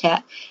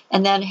habitat.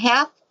 And then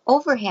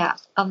over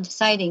half of the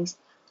sightings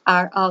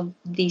are of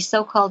the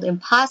so-called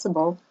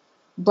impossible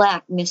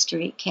black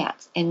mystery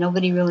cats, and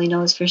nobody really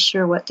knows for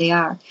sure what they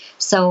are.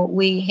 So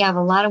we have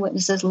a lot of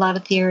witnesses, a lot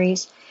of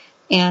theories,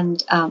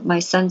 and my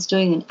son's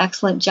doing an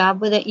excellent job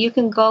with it. You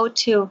can go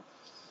to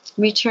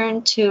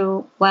Return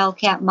to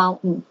Wildcat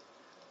Mountain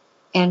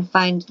and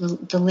find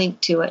the link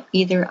to it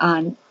either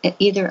on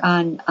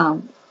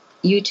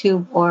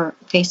YouTube or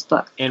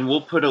Facebook. And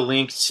we'll put a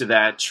link to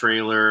that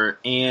trailer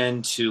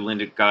and to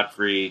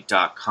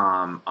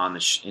lindagodfrey.com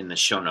in the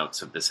show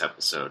notes of this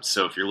episode.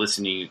 So if you're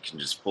listening, you can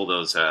just pull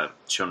those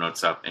show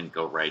notes up and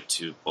go right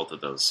to both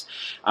of those.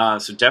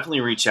 So definitely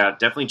reach out.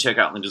 Definitely check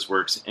out Linda's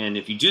works. And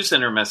if you do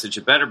send her a message,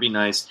 it better be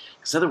nice,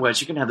 because otherwise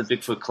you're going to have the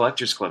Bigfoot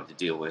Collectors Club to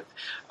deal with.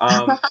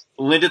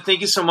 Linda, thank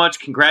you so much.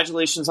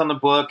 Congratulations on the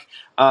book.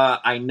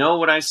 I Know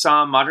What I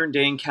Saw, Modern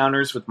Day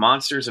Encounters with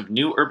Monsters of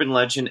New Urban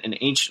Legend and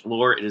Ancient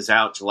Lore. It is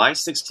out July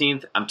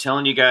 16th. I'm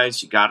telling you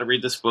guys, you got to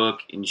read this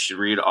book, and you should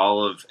read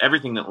all of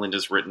everything that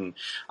Linda's written.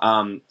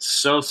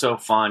 So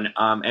fun.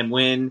 And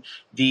when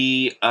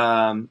the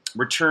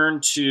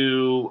return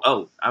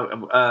to,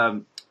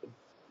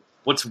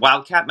 what's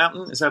Wildcat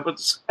Mountain? Is that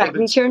what's... Right,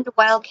 Return to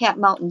Wildcat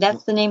Mountain.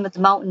 That's the name of the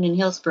mountain in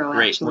Hillsborough,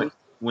 actually.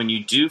 When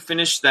you do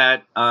finish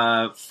that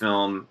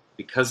film,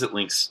 because it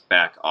links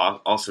back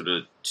also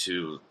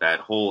to that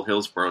whole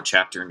Hillsborough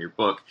chapter in your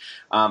book,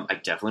 I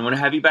definitely want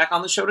to have you back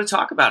on the show to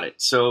talk about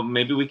it. So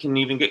maybe we can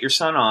even get your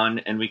son on,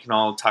 and we can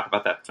all talk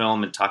about that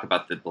film and talk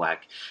about the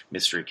black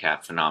mystery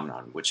cat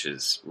phenomenon, which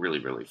is really,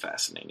 really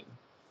fascinating.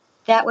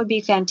 That would be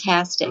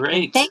fantastic.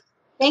 Great. And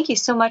thank you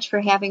so much for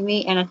having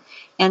me,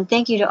 and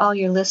thank you to all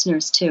your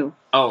listeners, too.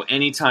 Oh,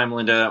 anytime,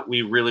 Linda.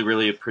 We really,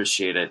 really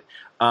appreciate it.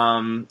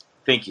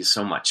 Thank you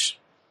so much.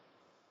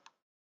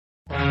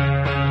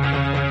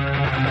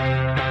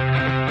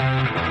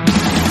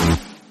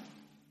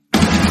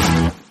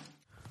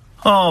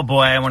 Oh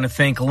boy, I want to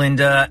thank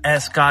Linda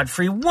S.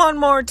 Godfrey one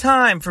more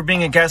time for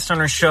being a guest on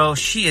our show.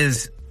 She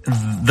is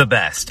the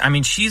best. I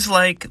mean, she's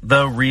like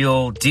the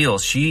real deal.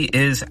 She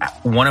is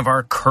one of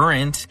our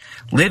current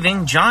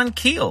living John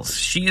Keels.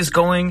 She is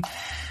going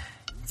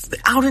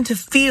out into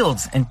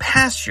fields and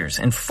pastures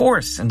and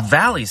forests and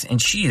valleys,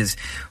 and she is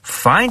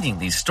finding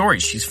these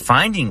stories. She's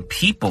finding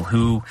people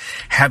who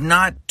have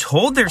not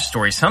told their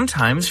story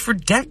sometimes for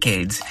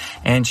decades,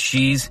 and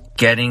she's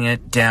getting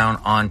it down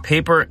on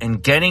paper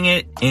and getting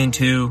it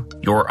into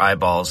your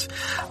eyeballs.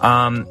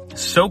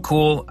 So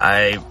cool.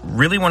 I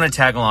really want to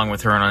tag along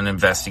with her on an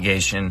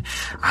investigation.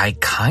 I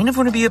kind of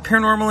want to be a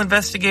paranormal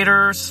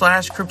investigator /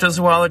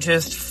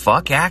 cryptozoologist.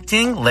 Fuck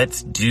acting.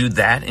 Let's do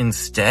that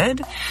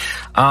instead.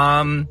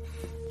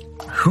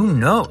 Who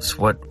knows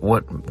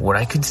what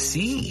I could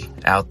see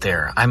out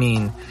there? I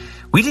mean,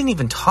 we didn't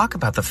even talk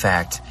about the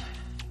fact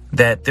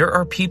that there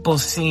are people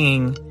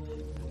seeing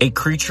a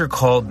creature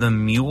called the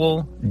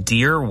mule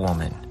deer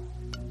woman.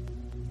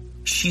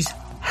 She's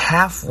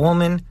half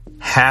woman,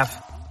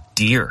 half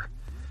deer.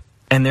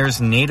 And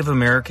there's Native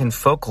American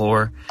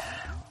folklore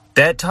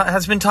that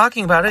has been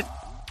talking about it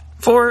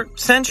for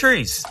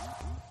centuries.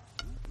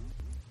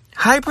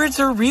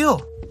 Hybrids are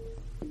real.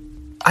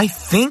 I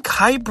think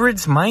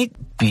hybrids might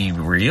be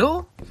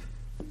real.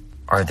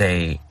 Are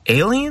they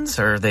aliens?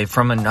 Are they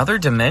from another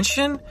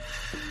dimension?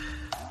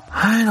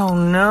 I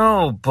don't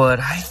know, but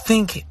I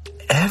think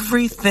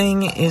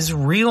everything is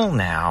real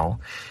now,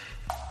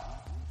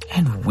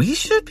 and we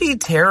should be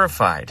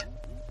terrified.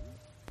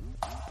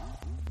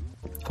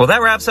 Well,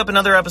 that wraps up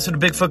another episode of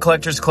Bigfoot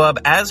Collectors Club.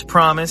 As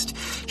promised,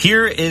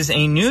 here is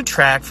a new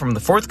track from the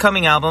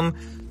forthcoming album,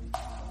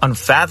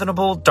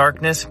 Unfathomable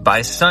Darkness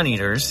by Sun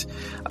Eaters,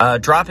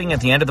 dropping at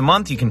the end of the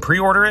month. You can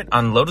pre-order it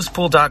on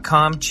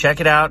lotuspool.com.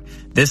 Check it out.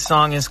 This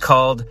song is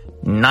called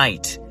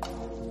Night.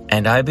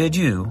 And I bid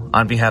you,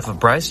 on behalf of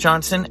Bryce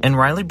Johnson and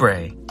Riley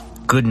Bray,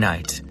 good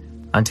night.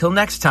 Until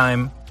next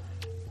time,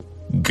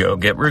 go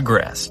get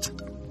regressed.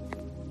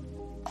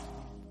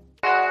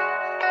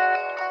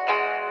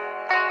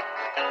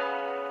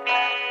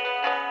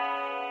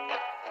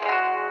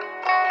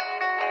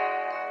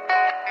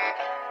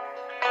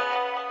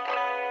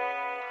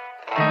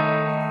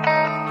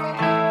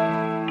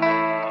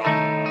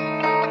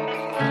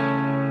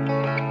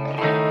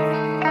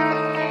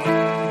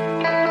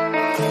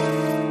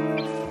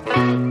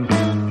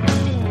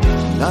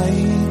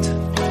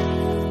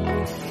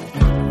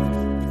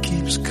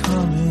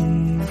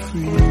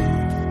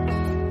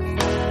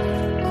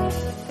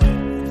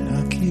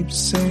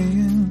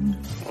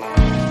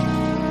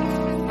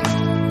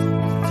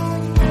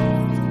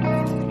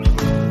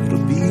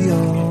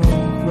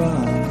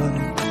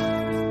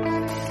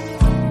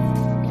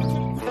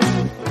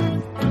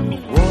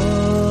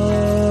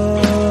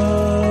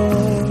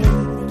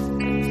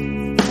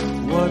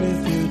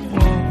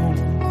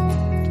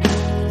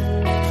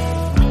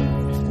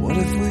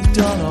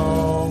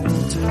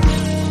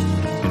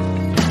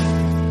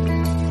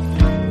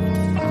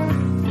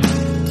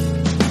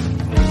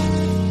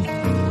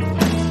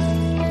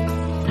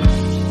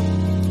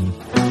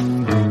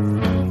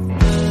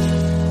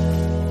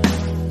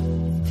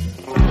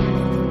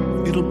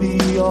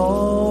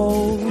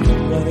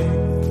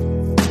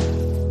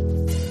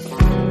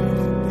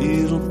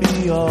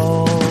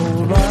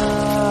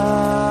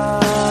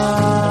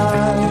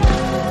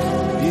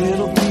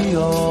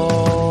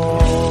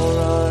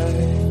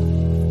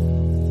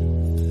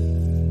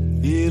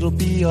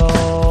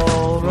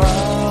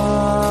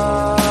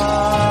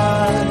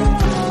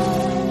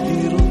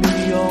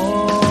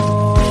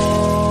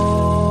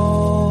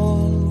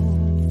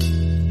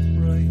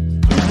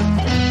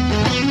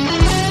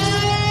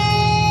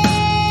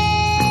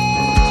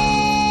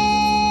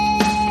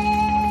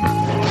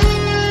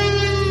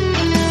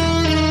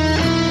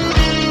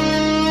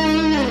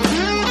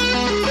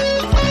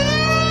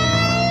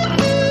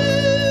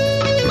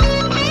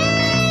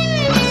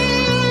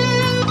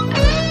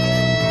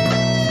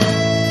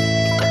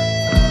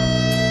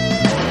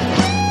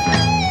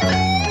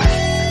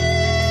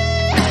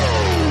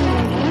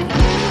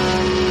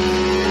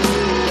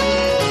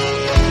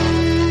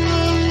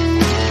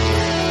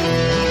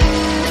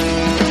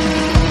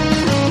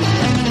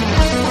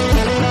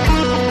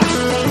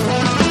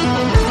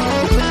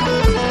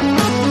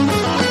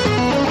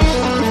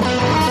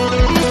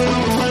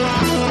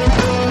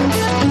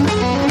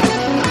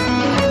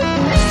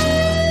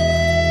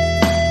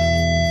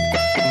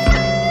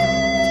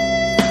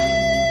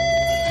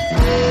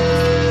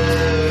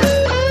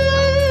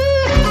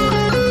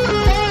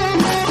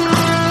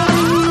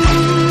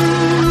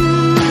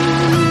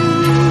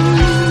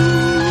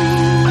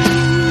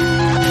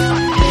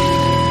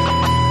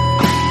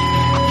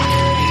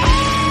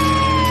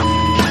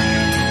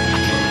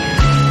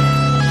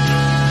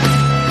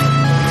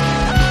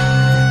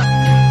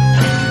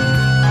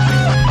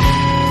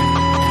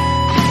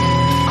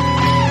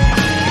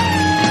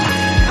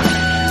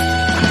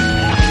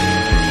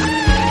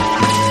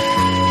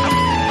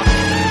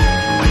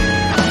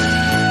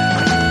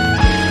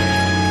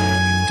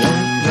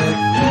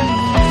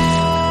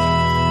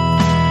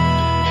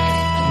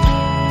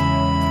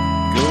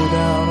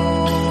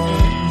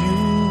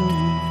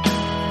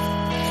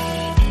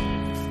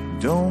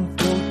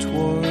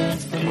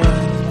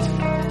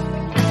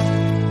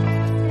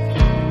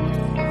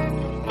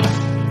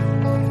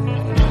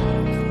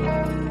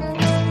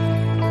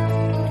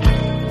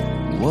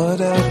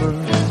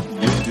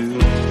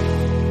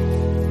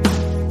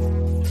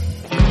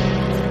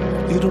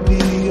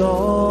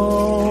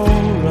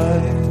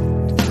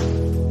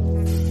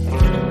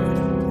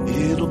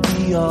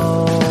 be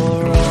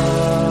alright.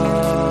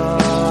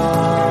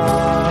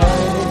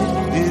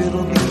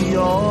 It'll be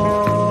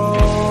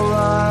alright.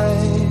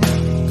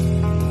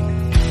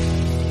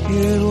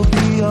 It'll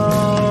be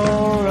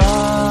alright.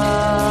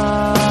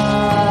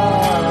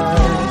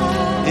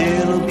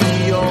 It'll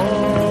be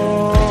alright.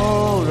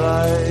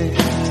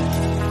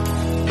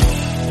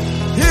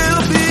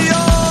 It'll be alright. It'll be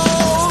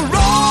alright.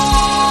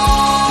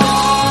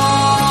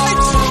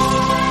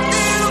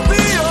 It'll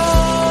be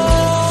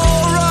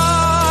alright.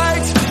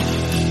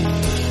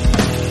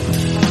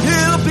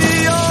 It'll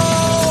be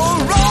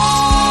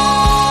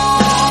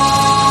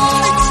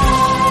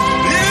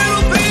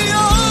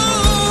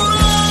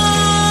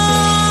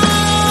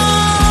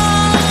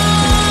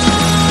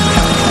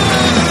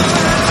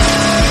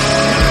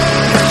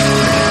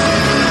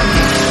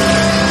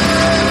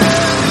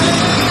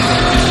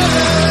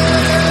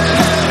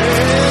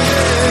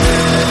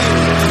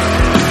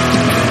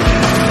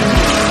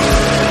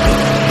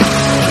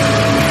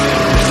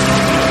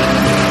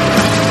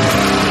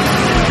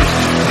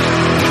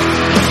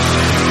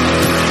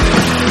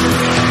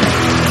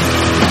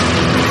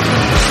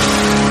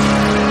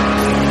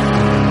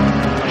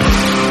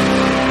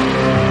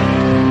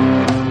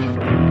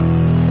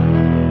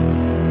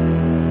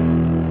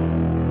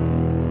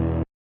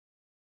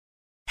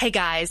Hey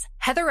guys,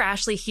 Heather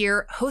Ashley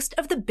here, host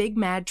of the Big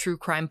Mad True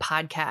Crime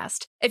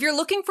Podcast. If you're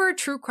looking for a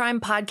true crime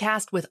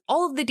podcast with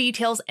all of the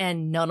details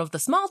and none of the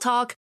small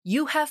talk,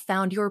 you have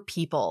found your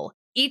people.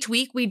 Each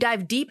week, we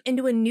dive deep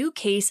into a new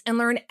case and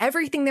learn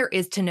everything there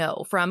is to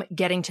know, from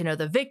getting to know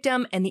the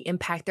victim and the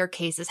impact their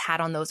case has had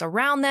on those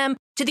around them,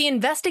 to the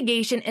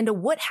investigation into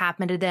what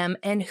happened to them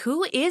and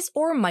who is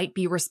or might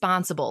be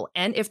responsible.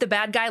 And if the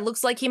bad guy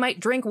looks like he might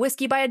drink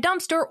whiskey by a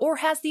dumpster or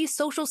has the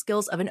social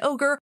skills of an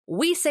ogre,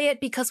 we say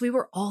it because we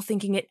were all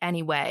thinking it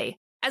anyway.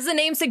 As the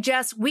name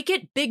suggests, we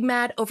get big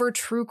mad over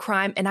true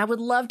crime, and I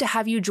would love to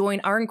have you join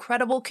our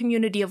incredible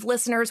community of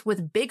listeners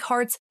with big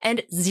hearts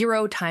and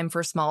zero time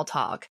for small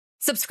talk.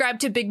 Subscribe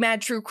to Big Mad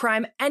True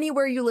Crime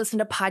anywhere you listen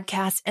to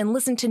podcasts and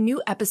listen to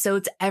new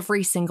episodes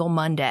every single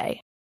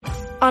Monday.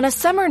 On a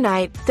summer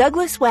night,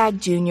 Douglas Wag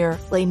Jr.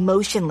 lay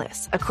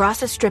motionless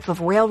across a strip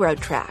of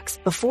railroad tracks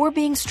before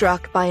being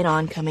struck by an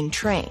oncoming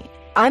train.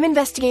 I'm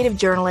investigative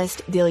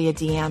journalist Delia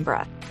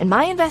D'Ambra, and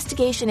my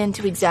investigation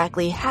into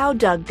exactly how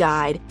Doug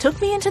died took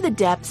me into the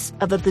depths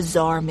of a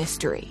bizarre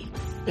mystery.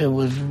 It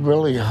was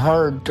really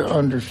hard to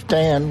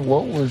understand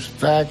what was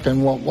fact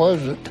and what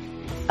wasn't.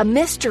 A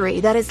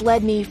mystery that has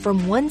led me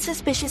from one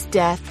suspicious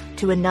death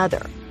to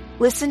another.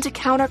 Listen to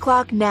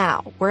Counterclock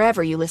now,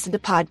 wherever you listen to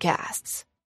podcasts.